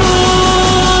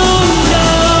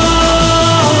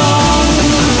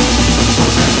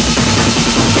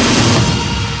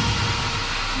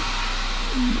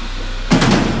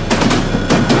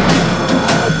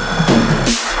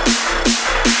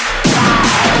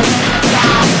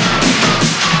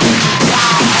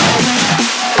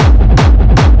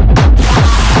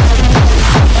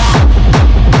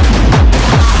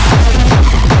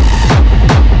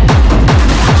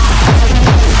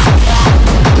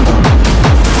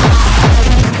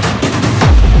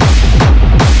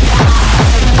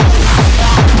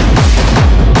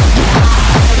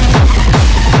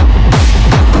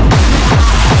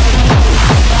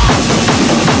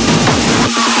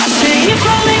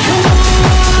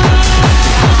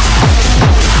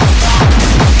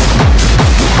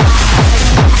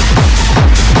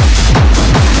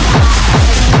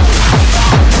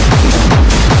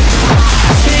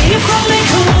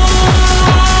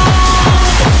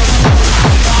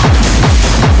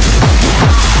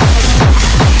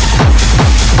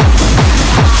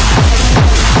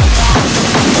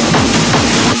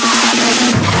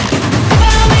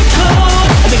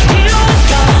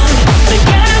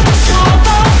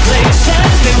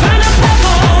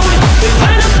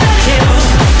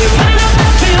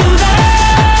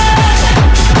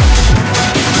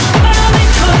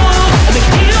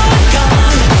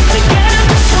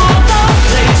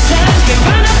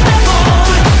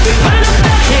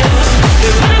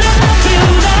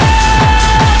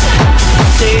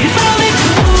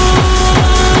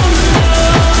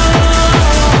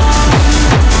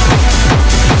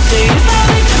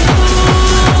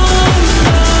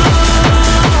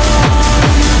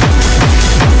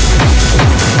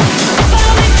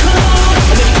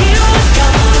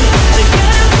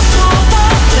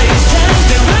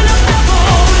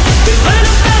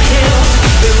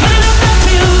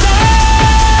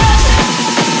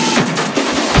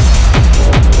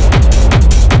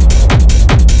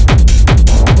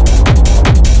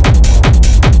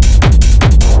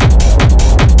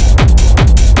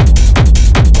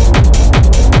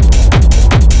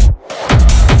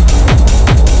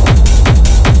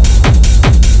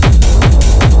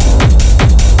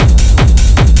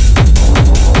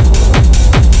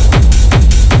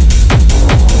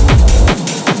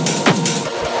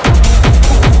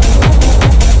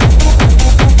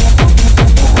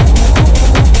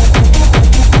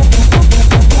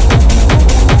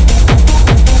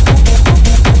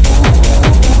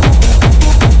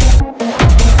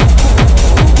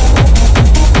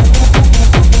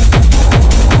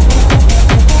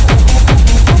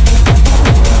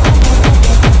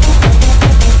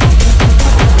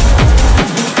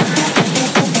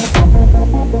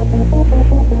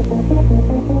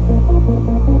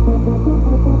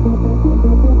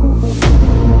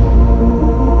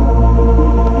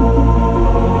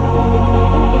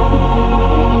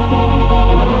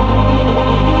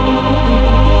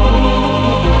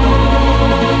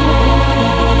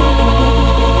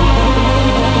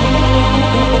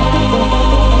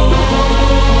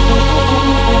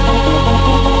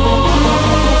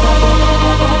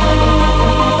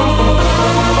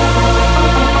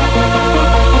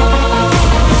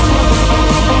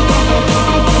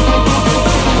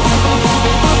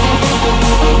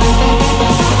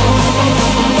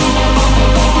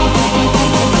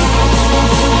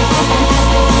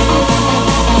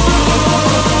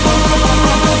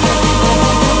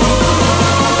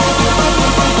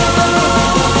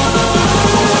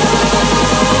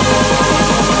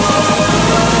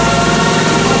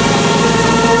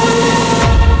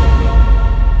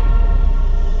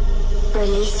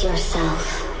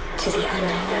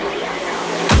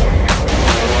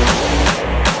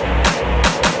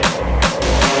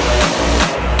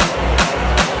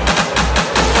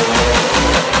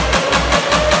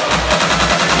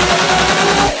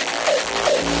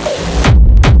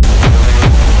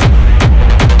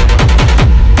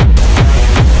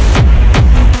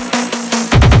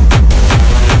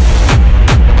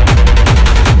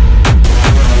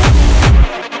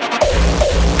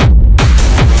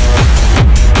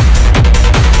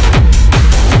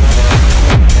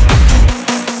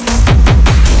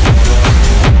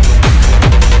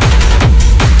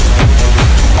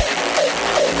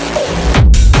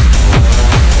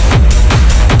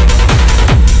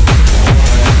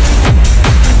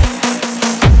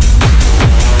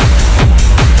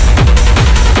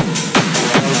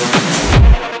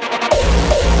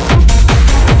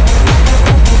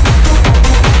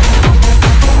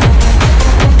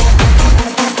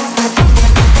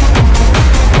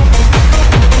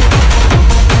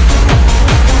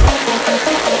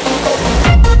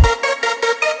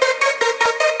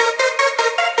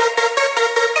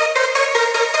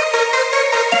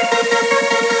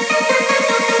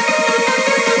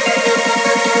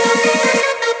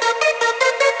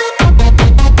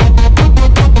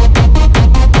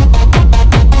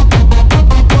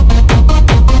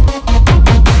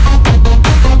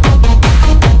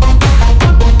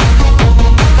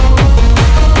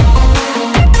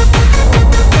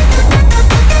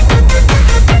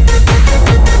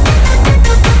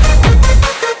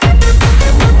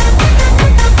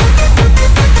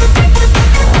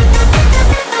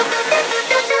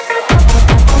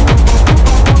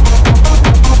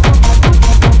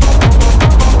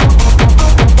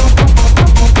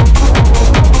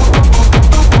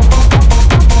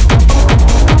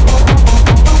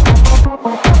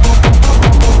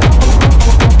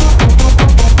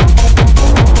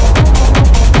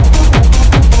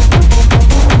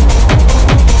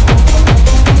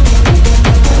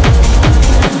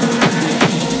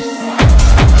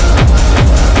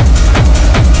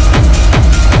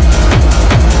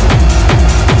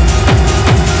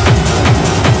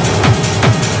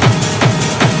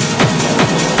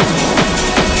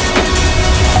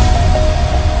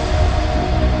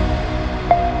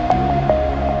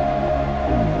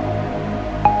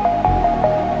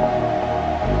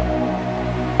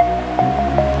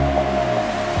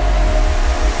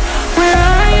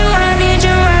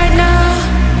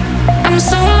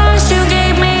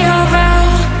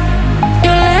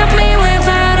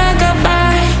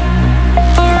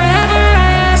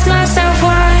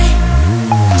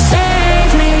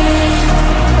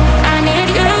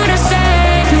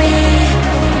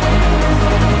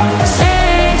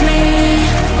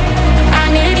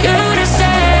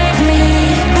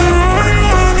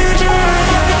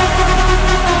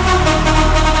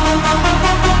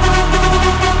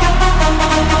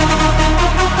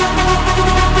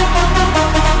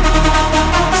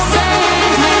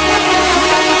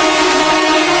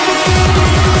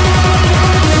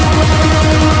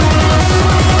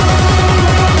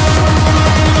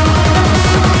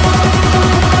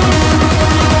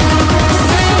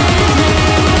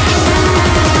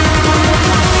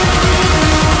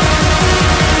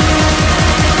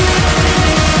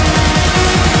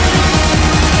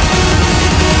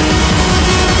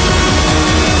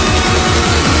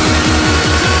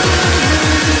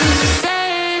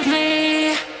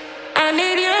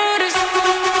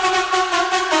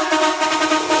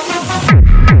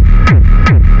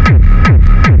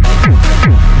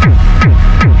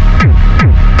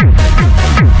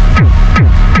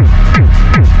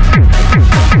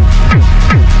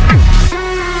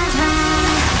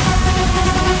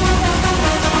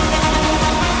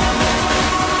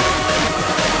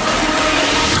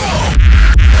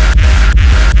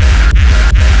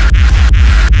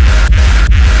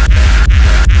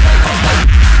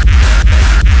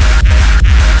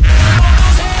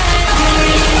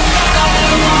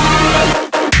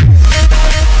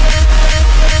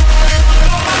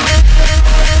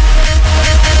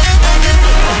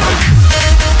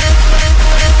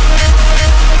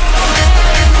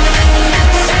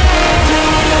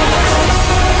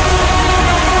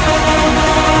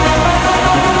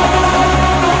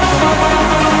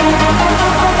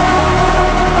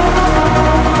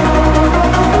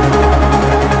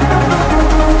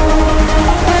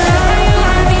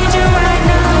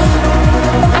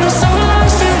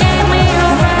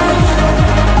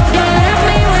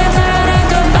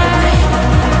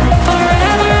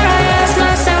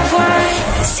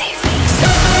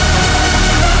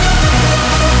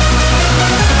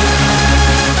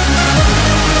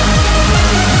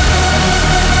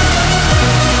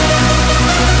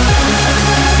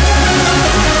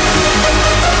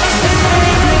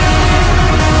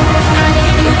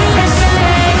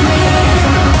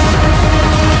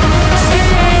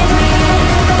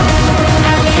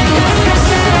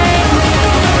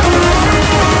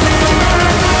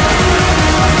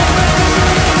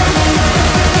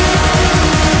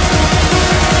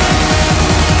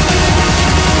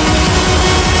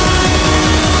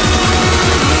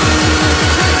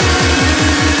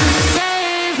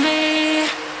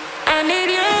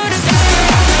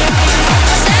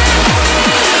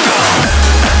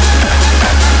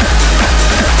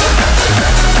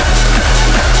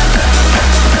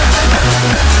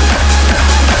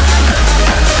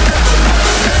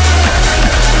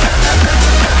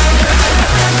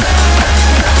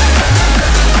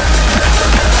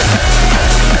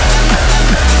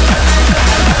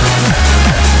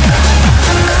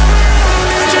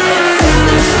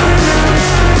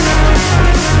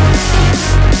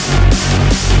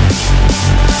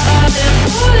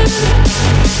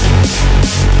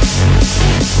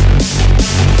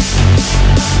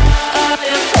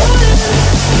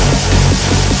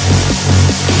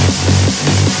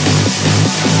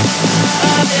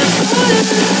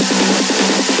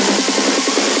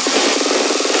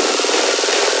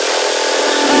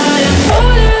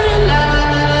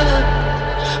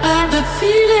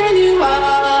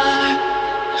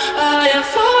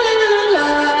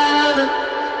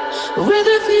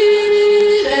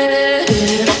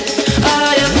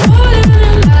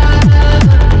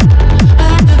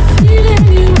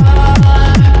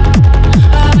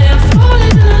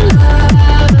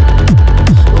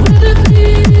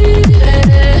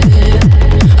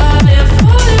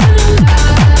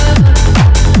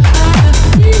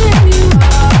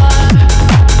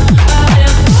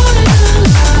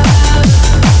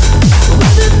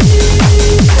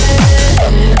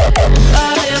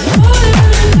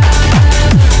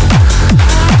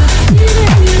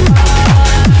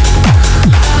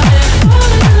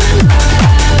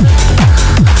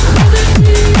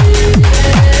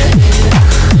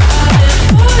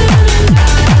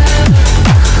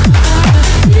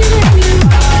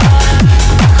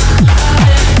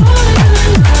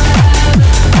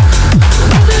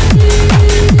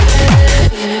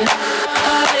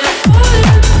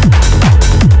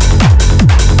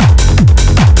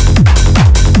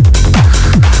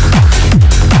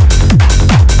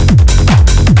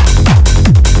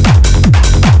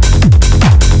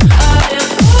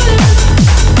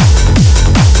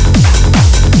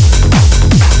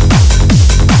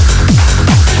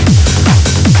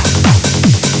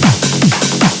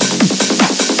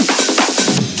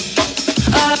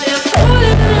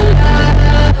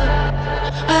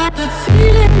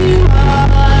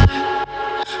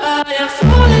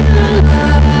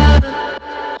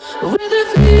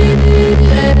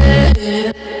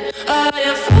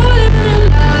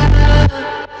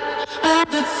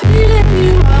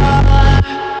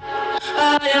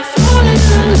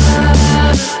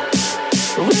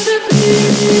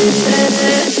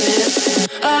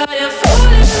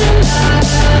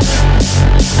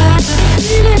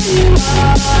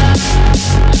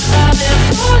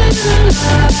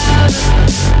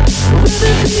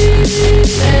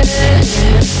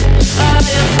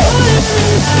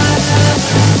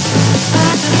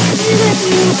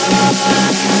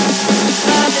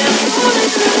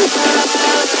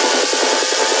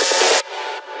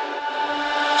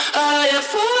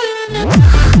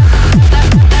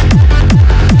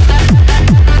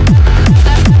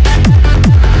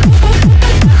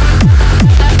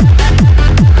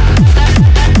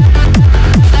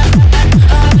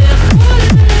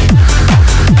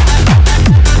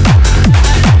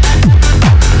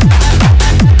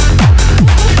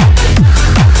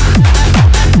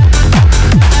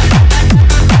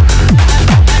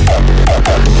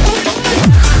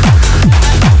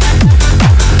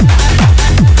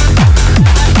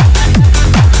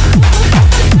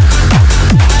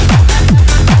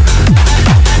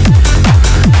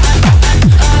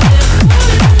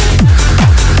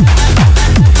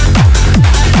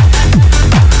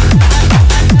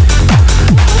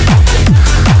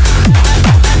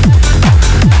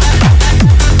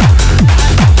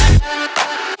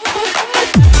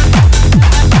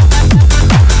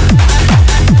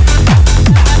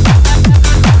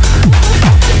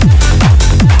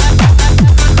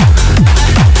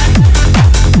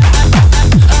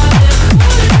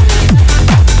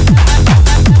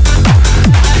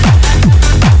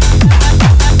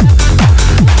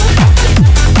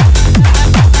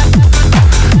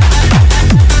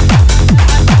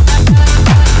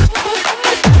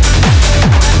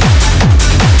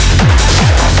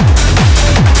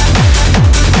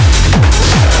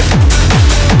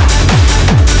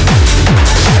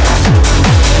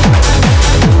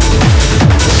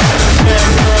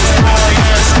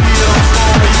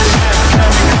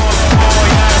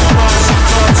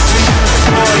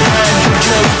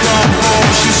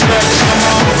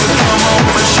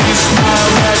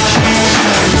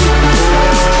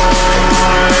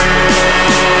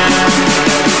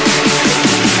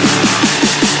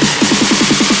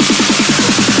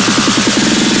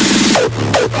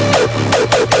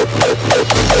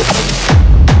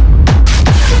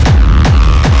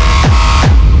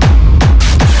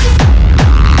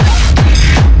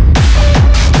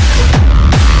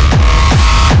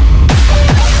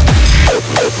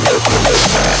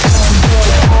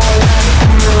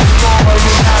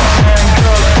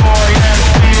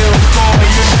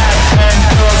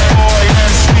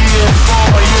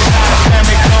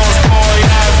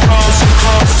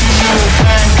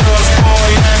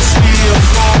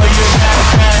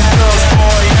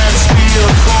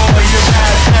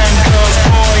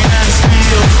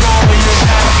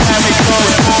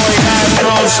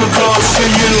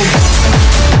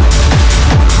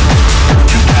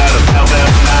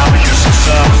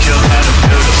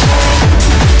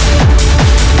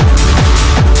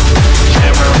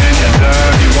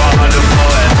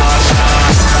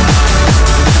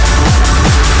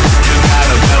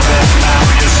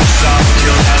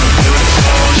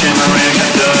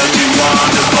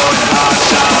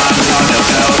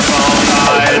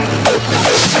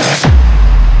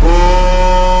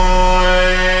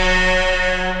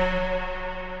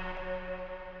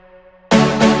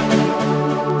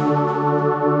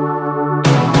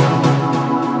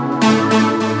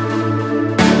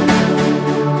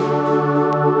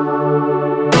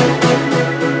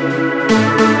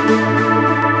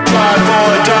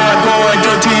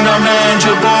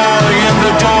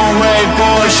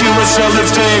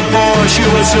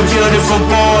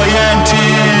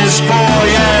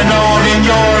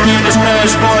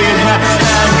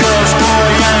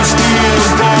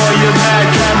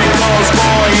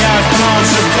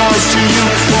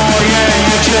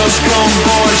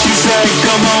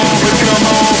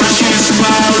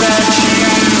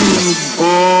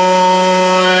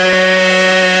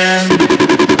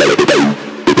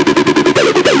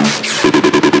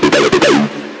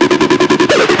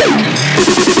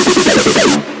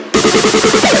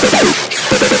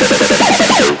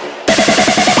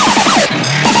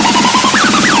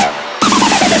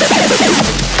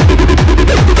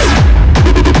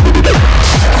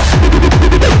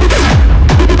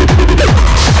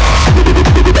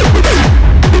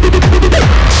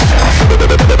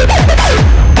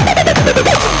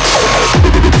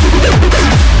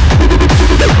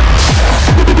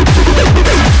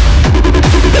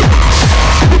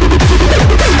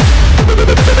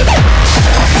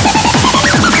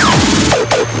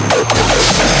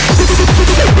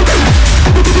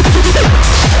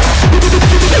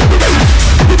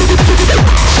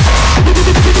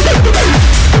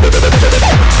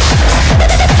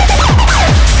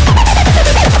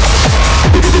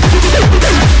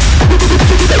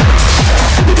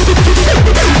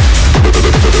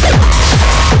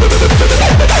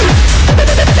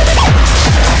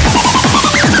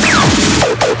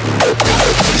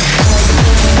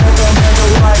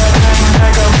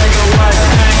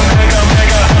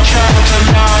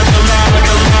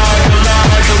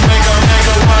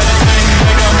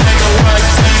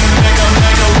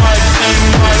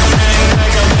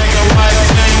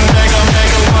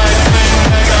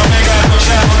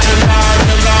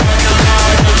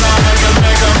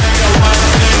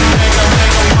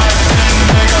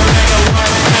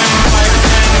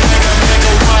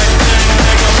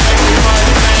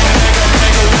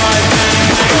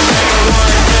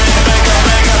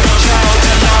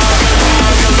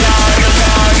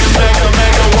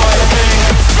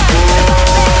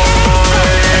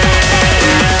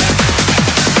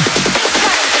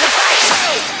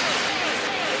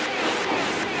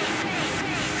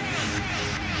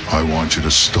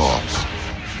to stop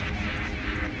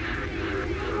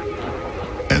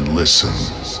and listen.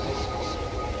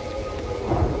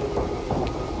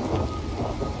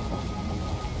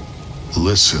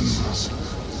 Listen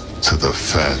to the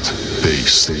fat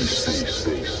bass.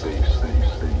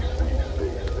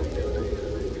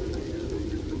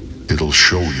 It'll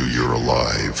show you you're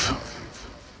alive.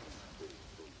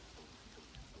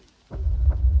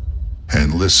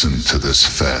 And listen to this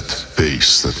fat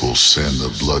bass that will send the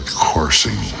blood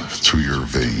coursing through your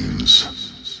veins.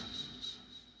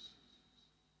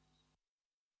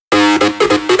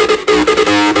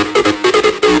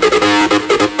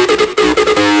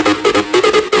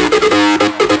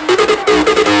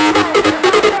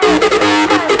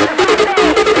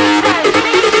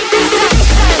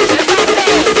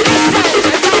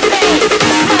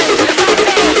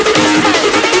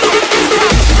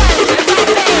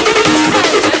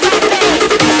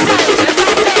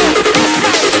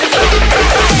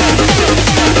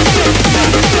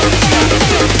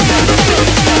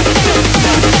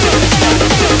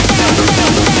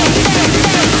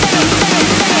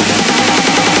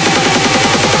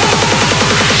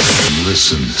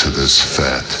 Listen to this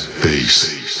fat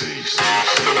bass.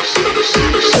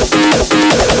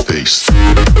 Bass.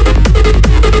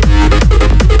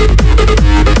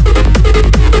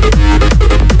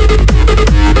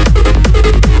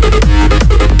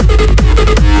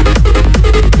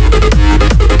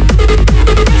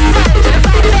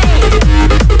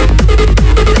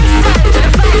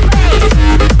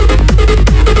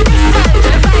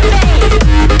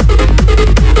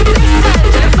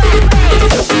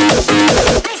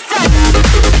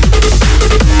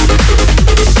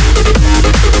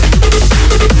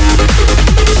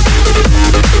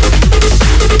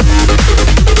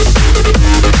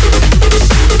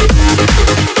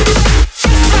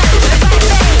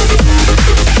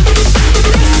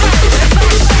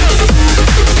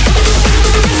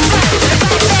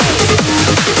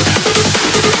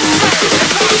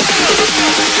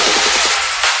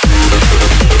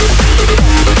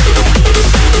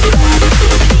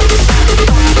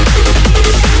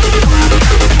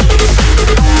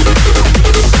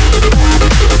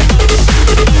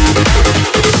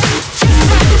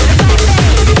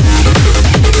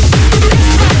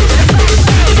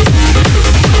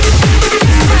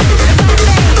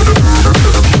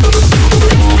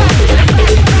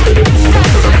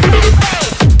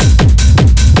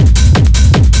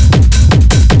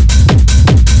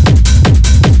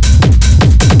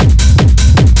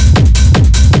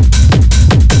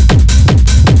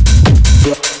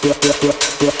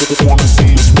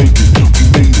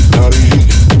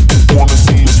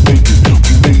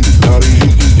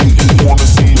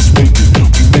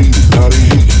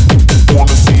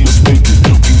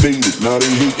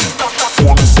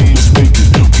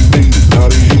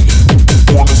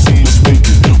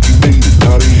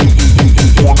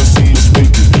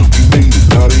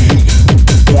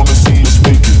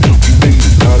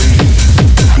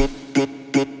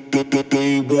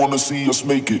 See us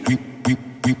make it. We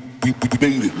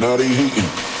made it. Now they hating.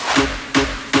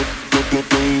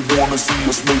 They wanna see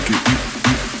us make it. We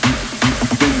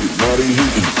made it. Now they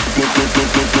hating. They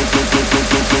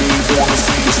wanna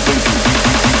see us make it.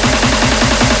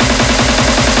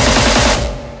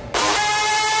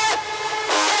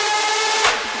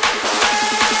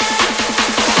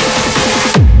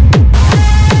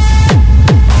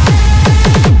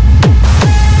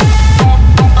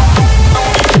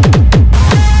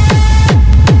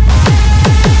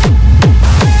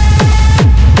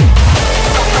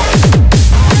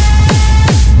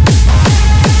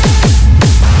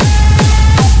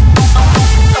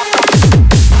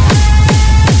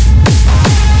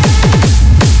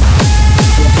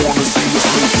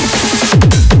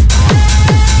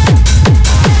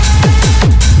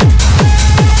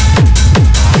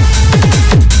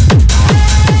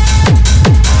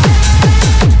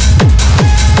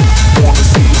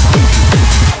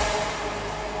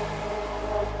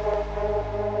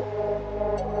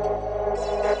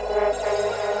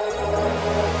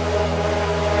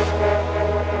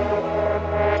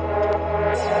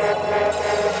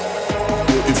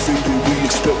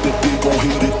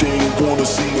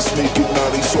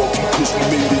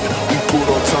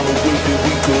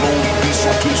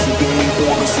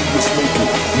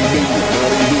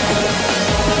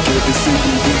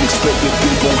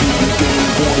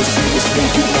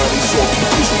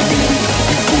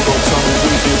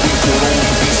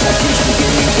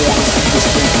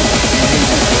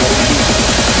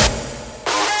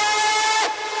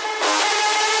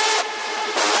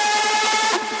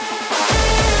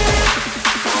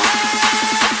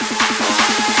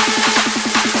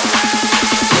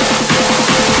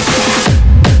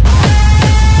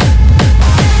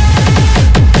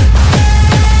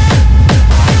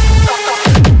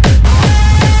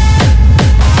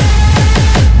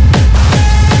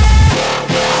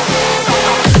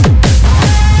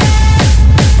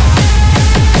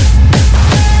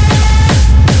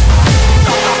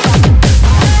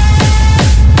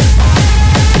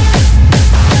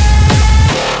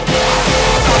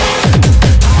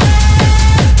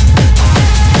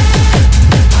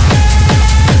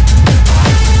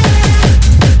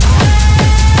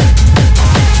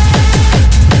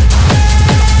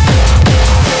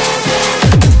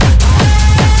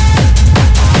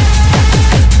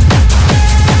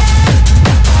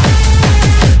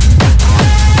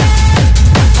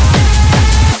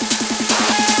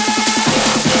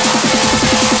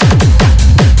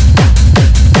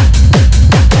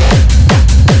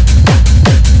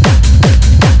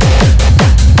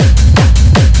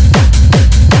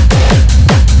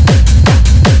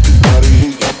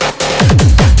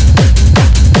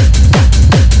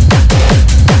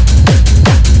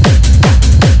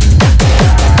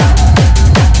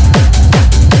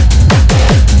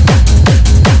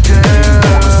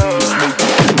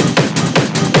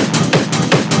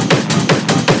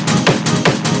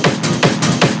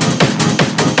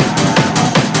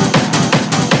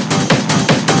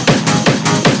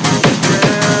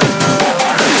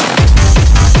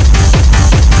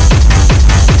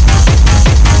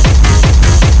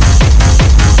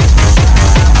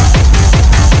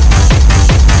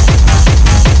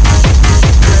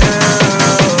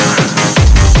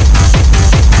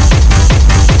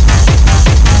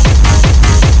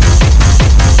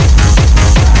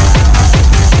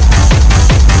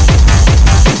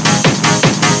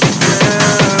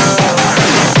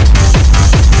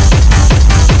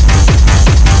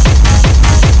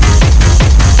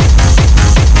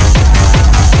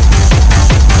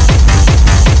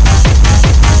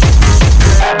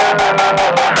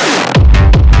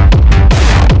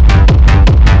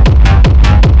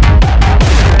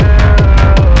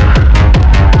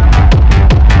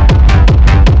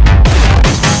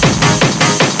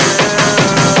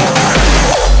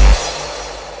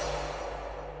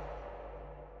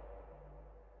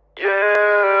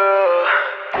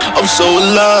 I'm so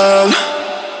alive.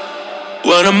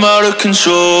 When I'm out of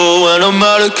control, when I'm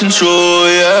out of control,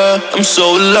 yeah, I'm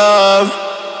so alive.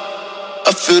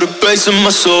 I feel the bass in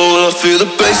my soul, I feel the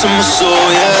bass in my soul,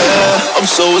 yeah, I'm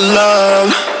so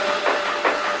alive.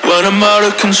 When I'm out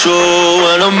of control,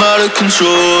 when I'm out of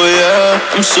control, yeah,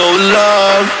 I'm so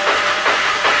alive.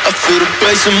 I feel the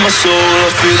bass in my soul, I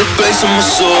feel the bass in my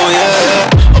soul, yeah,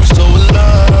 I'm so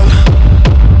alive.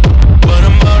 When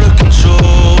I'm out of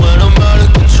control, when I'm out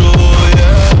of control,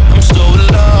 yeah, I'm so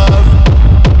alive.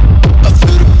 I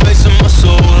feel the bass in my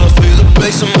soul, I feel the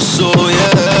bass in my soul, yeah,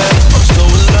 I'm so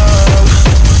alive.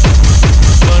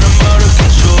 When I'm out of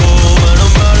control, when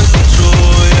I'm out of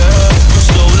control, yeah, I'm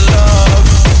so alive.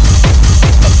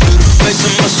 I feel the bass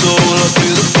in my soul, I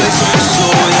feel the bass in my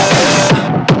soul, yeah.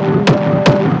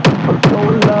 I'm so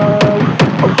alive,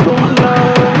 I'm so alive,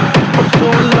 I'm so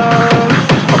alive,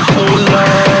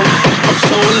 I'm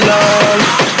so alive,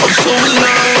 I'm so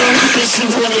alive. This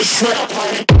is what it's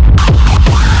like.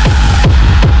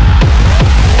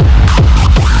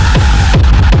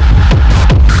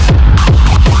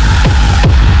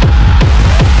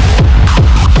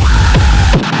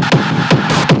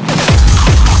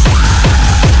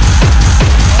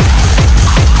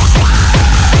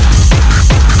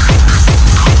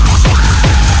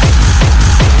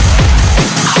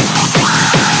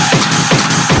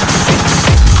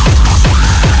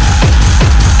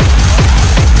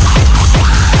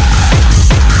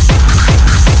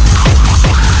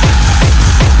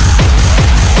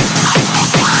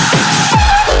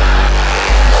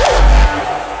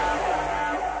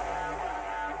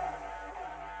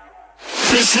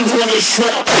 This is what it's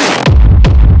like.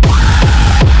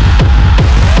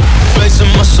 Bass in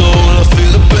my soul, I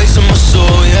feel the bass in my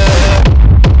soul, yeah.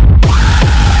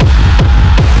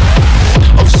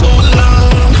 I'm so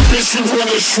alive. This is what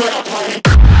it's like.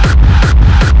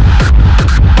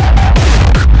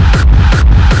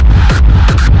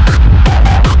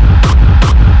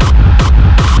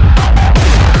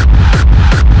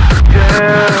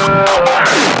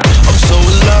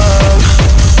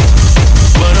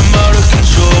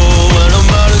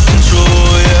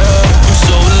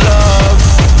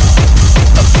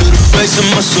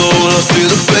 My soul, I feel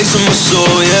the bass in my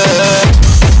soul, yeah.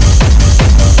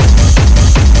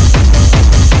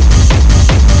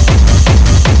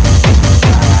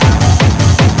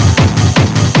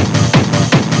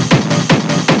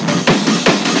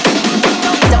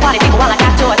 Party people, while I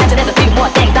got your attention, there's a few more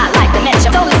things I'd like to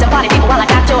mention. Don't listen, party people, while I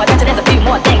got your attention, there's a few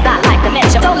more things I'd like to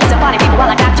mention. Don't listen, party people, while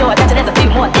I got your attention, there's a few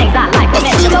more things I'd like to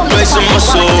mention. I feel the bass in my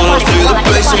soul, I feel the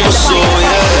bass in my soul,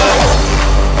 yeah.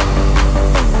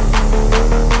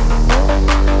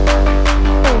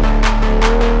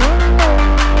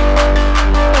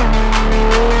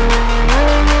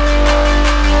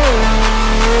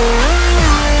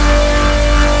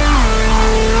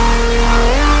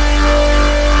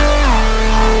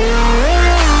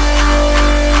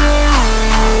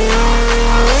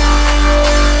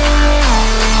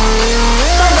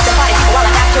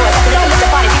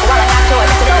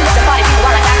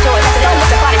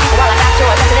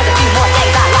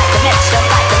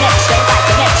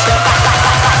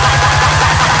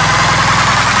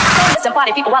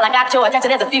 Party people, while I got your attention,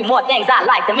 there's a few more things I'd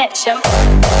like to mention.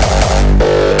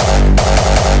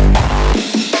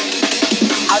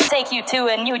 I'll take you to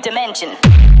a new dimension.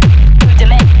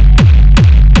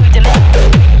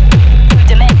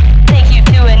 Take you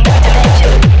to a new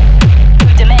dimension.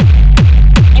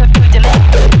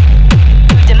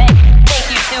 Take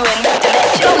you to a new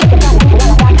dimension.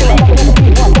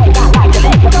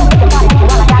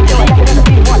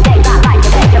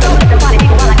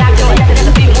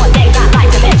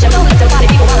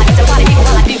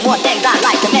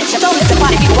 Don't listen,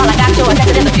 party people, while I got your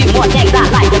attention, there's a few more things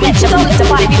I'd like to mention. Don't listen,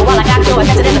 party people, while I got your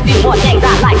attention, there's a few more things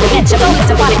I'd like to mention. Don't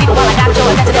listen, party people, while I got your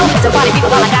attention. Don't listen, party people,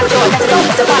 while I got your attention. Don't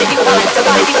listen, party people, while I listen,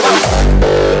 party people, while I.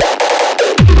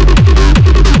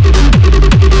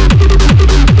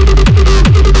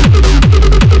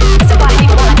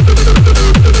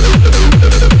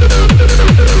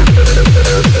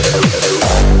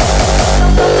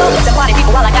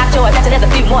 There's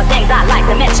a few more things I'd like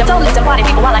to mention. Don't listen, party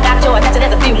people, while I got your attention.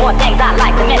 There's a few more things I'd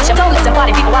like to mention. Don't listen,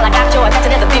 party people, while I got your attention.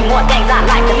 There's a few more things I'd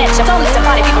like to mention. Don't listen,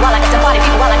 party people, while I listen, party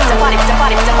people, while I listen, party, listen,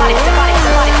 party, listen, party, listen, party,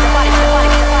 listen, party, listen, party, listen, party, listen, party, listen, party,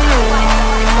 listen,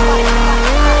 party.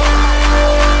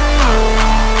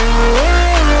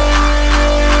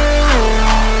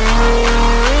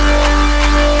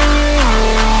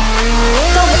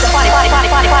 Don't listen, party, party, party,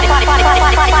 party, party, party, party,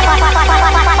 party, party, party, party, party,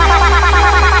 party.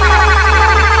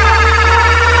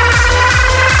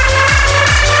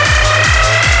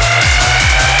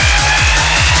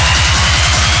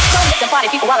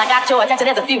 people, while I got your attention,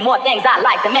 there's a few more things I'd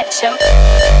like to mention.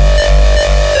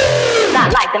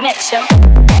 I'd like to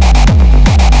mention.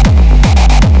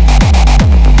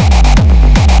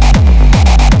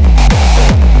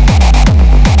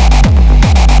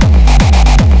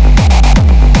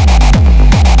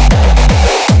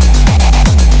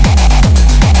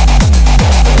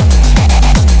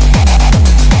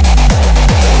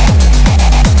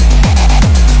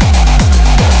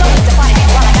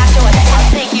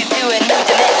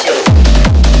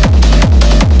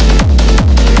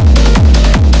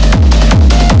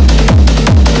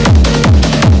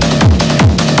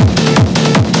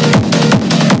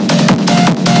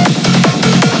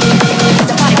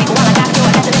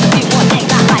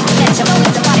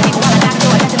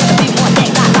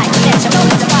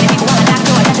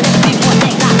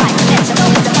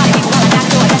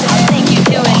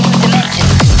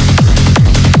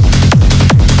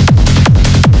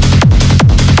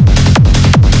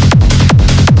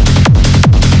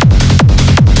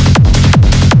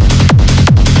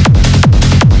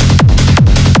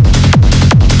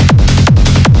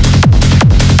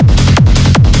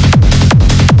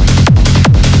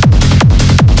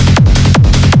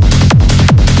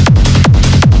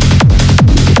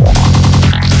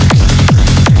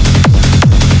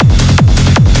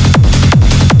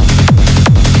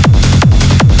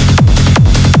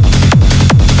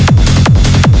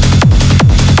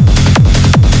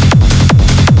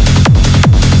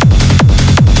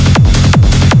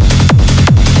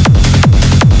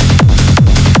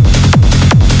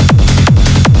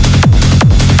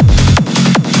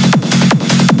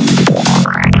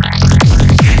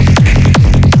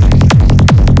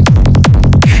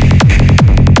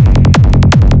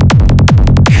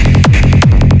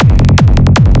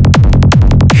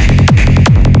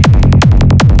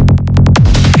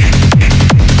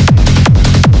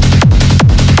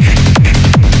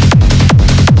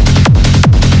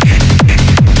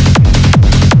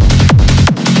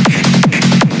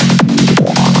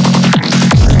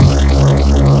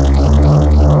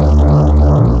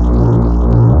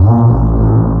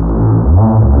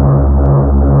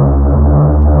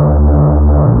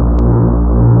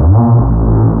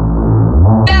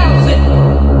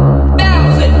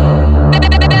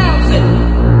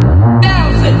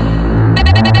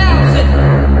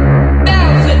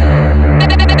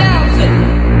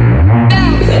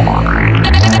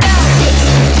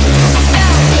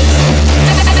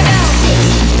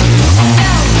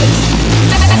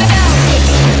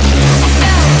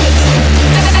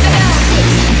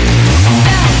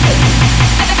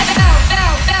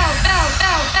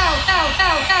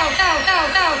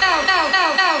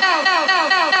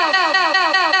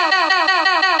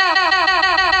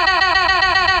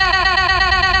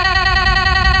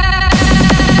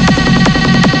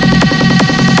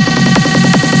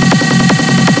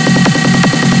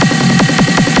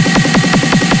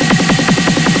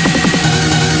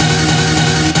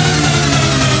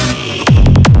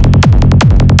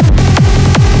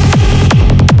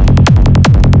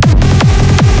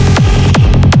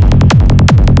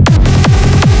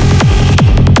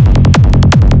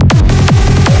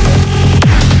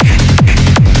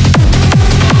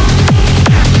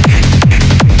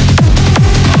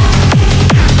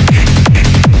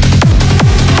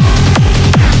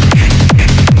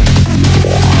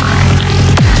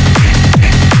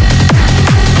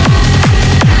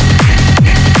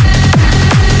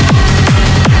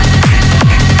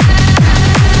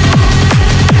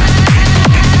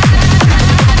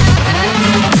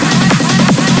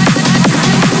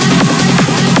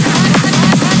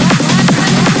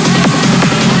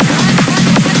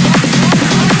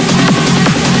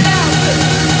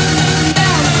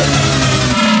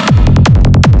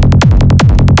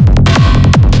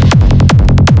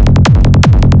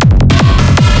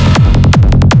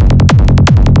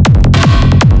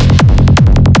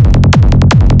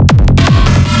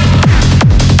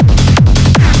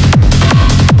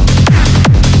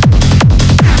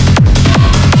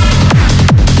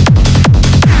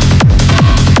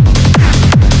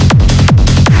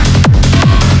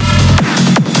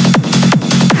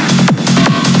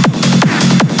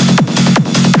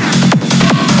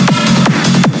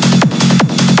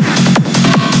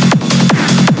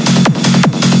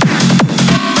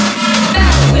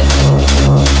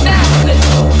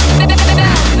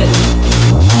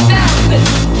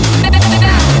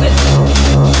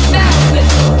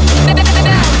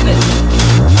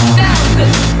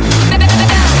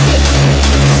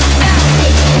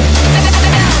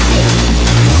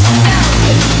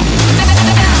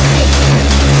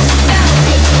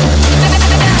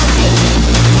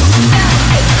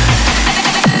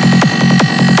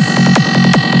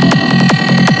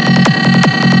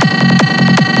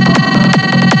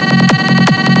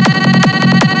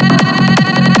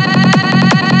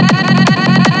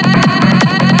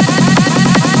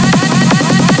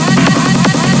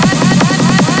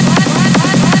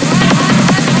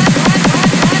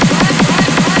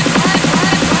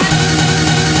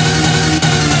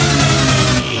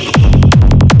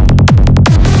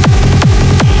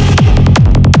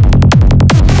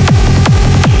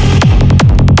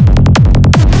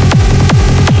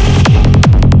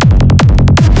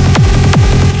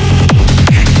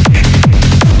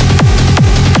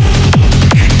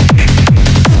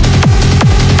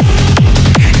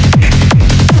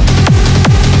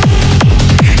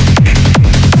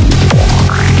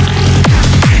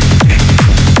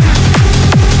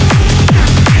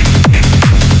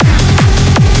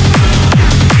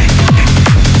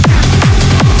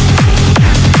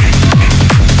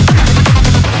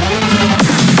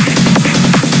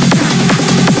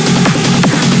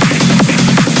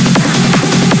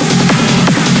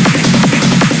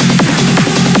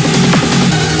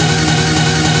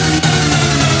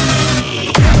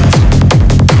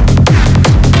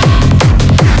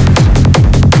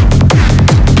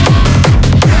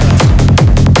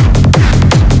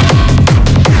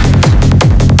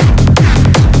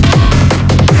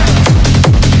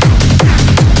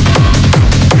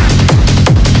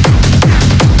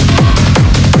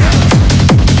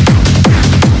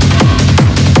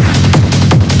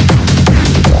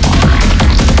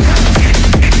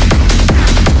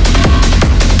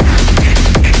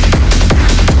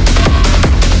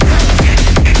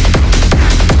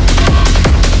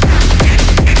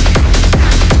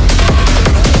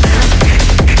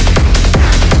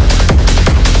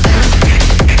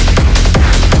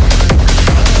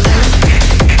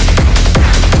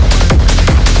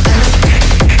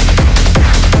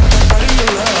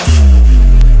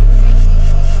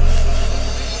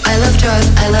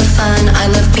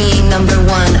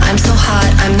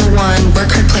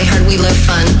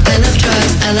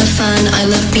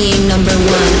 number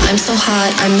one. I'm so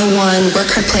hot, I'm the one.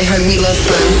 Work hard, play hard, we love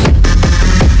fun.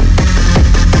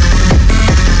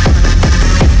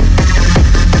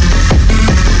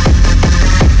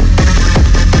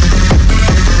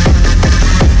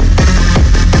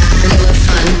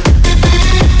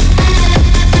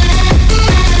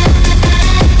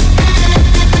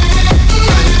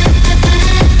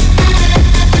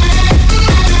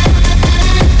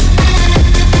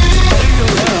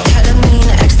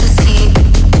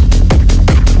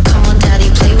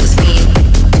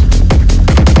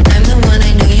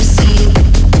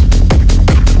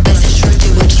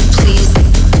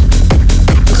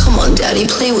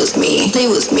 Play with me, play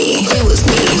with me, play with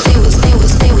me, play with me,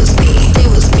 play with me, play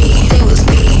with me, play with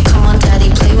me. Come on, daddy,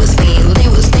 play with me, play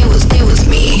with me, play with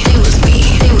me, play with me,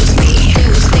 play with me,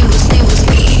 play with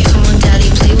me. Come on, daddy,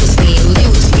 play with me, play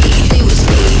with me, play with me,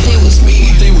 play with me, play with me,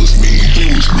 play with me,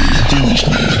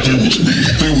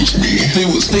 play with me, play with me, play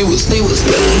with me, play with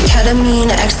me. Ketamine,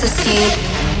 ecstasy.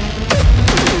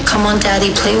 Come on,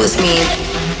 daddy, play with me.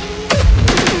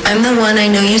 I'm the one, I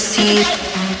know you see.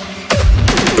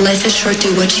 Life is short,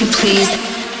 do what you please.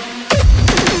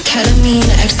 Ketamine,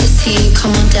 ecstasy,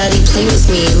 come on daddy, play with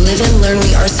me. Live and learn,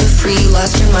 we are so free.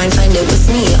 Lost your mind, find it with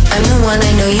me. I'm the one,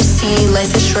 I know you see.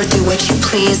 Life is short, do what you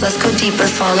please. Let's go deeper,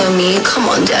 follow me. Come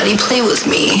on daddy, play with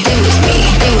me. Play with me,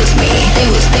 play with me, play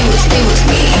with me, play with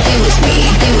me, play with me, play with me,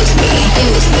 play with me, play with me, play with me, play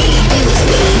with me, play with me, play with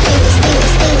me, play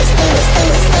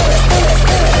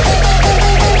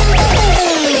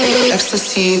with me.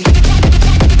 Ecstasy.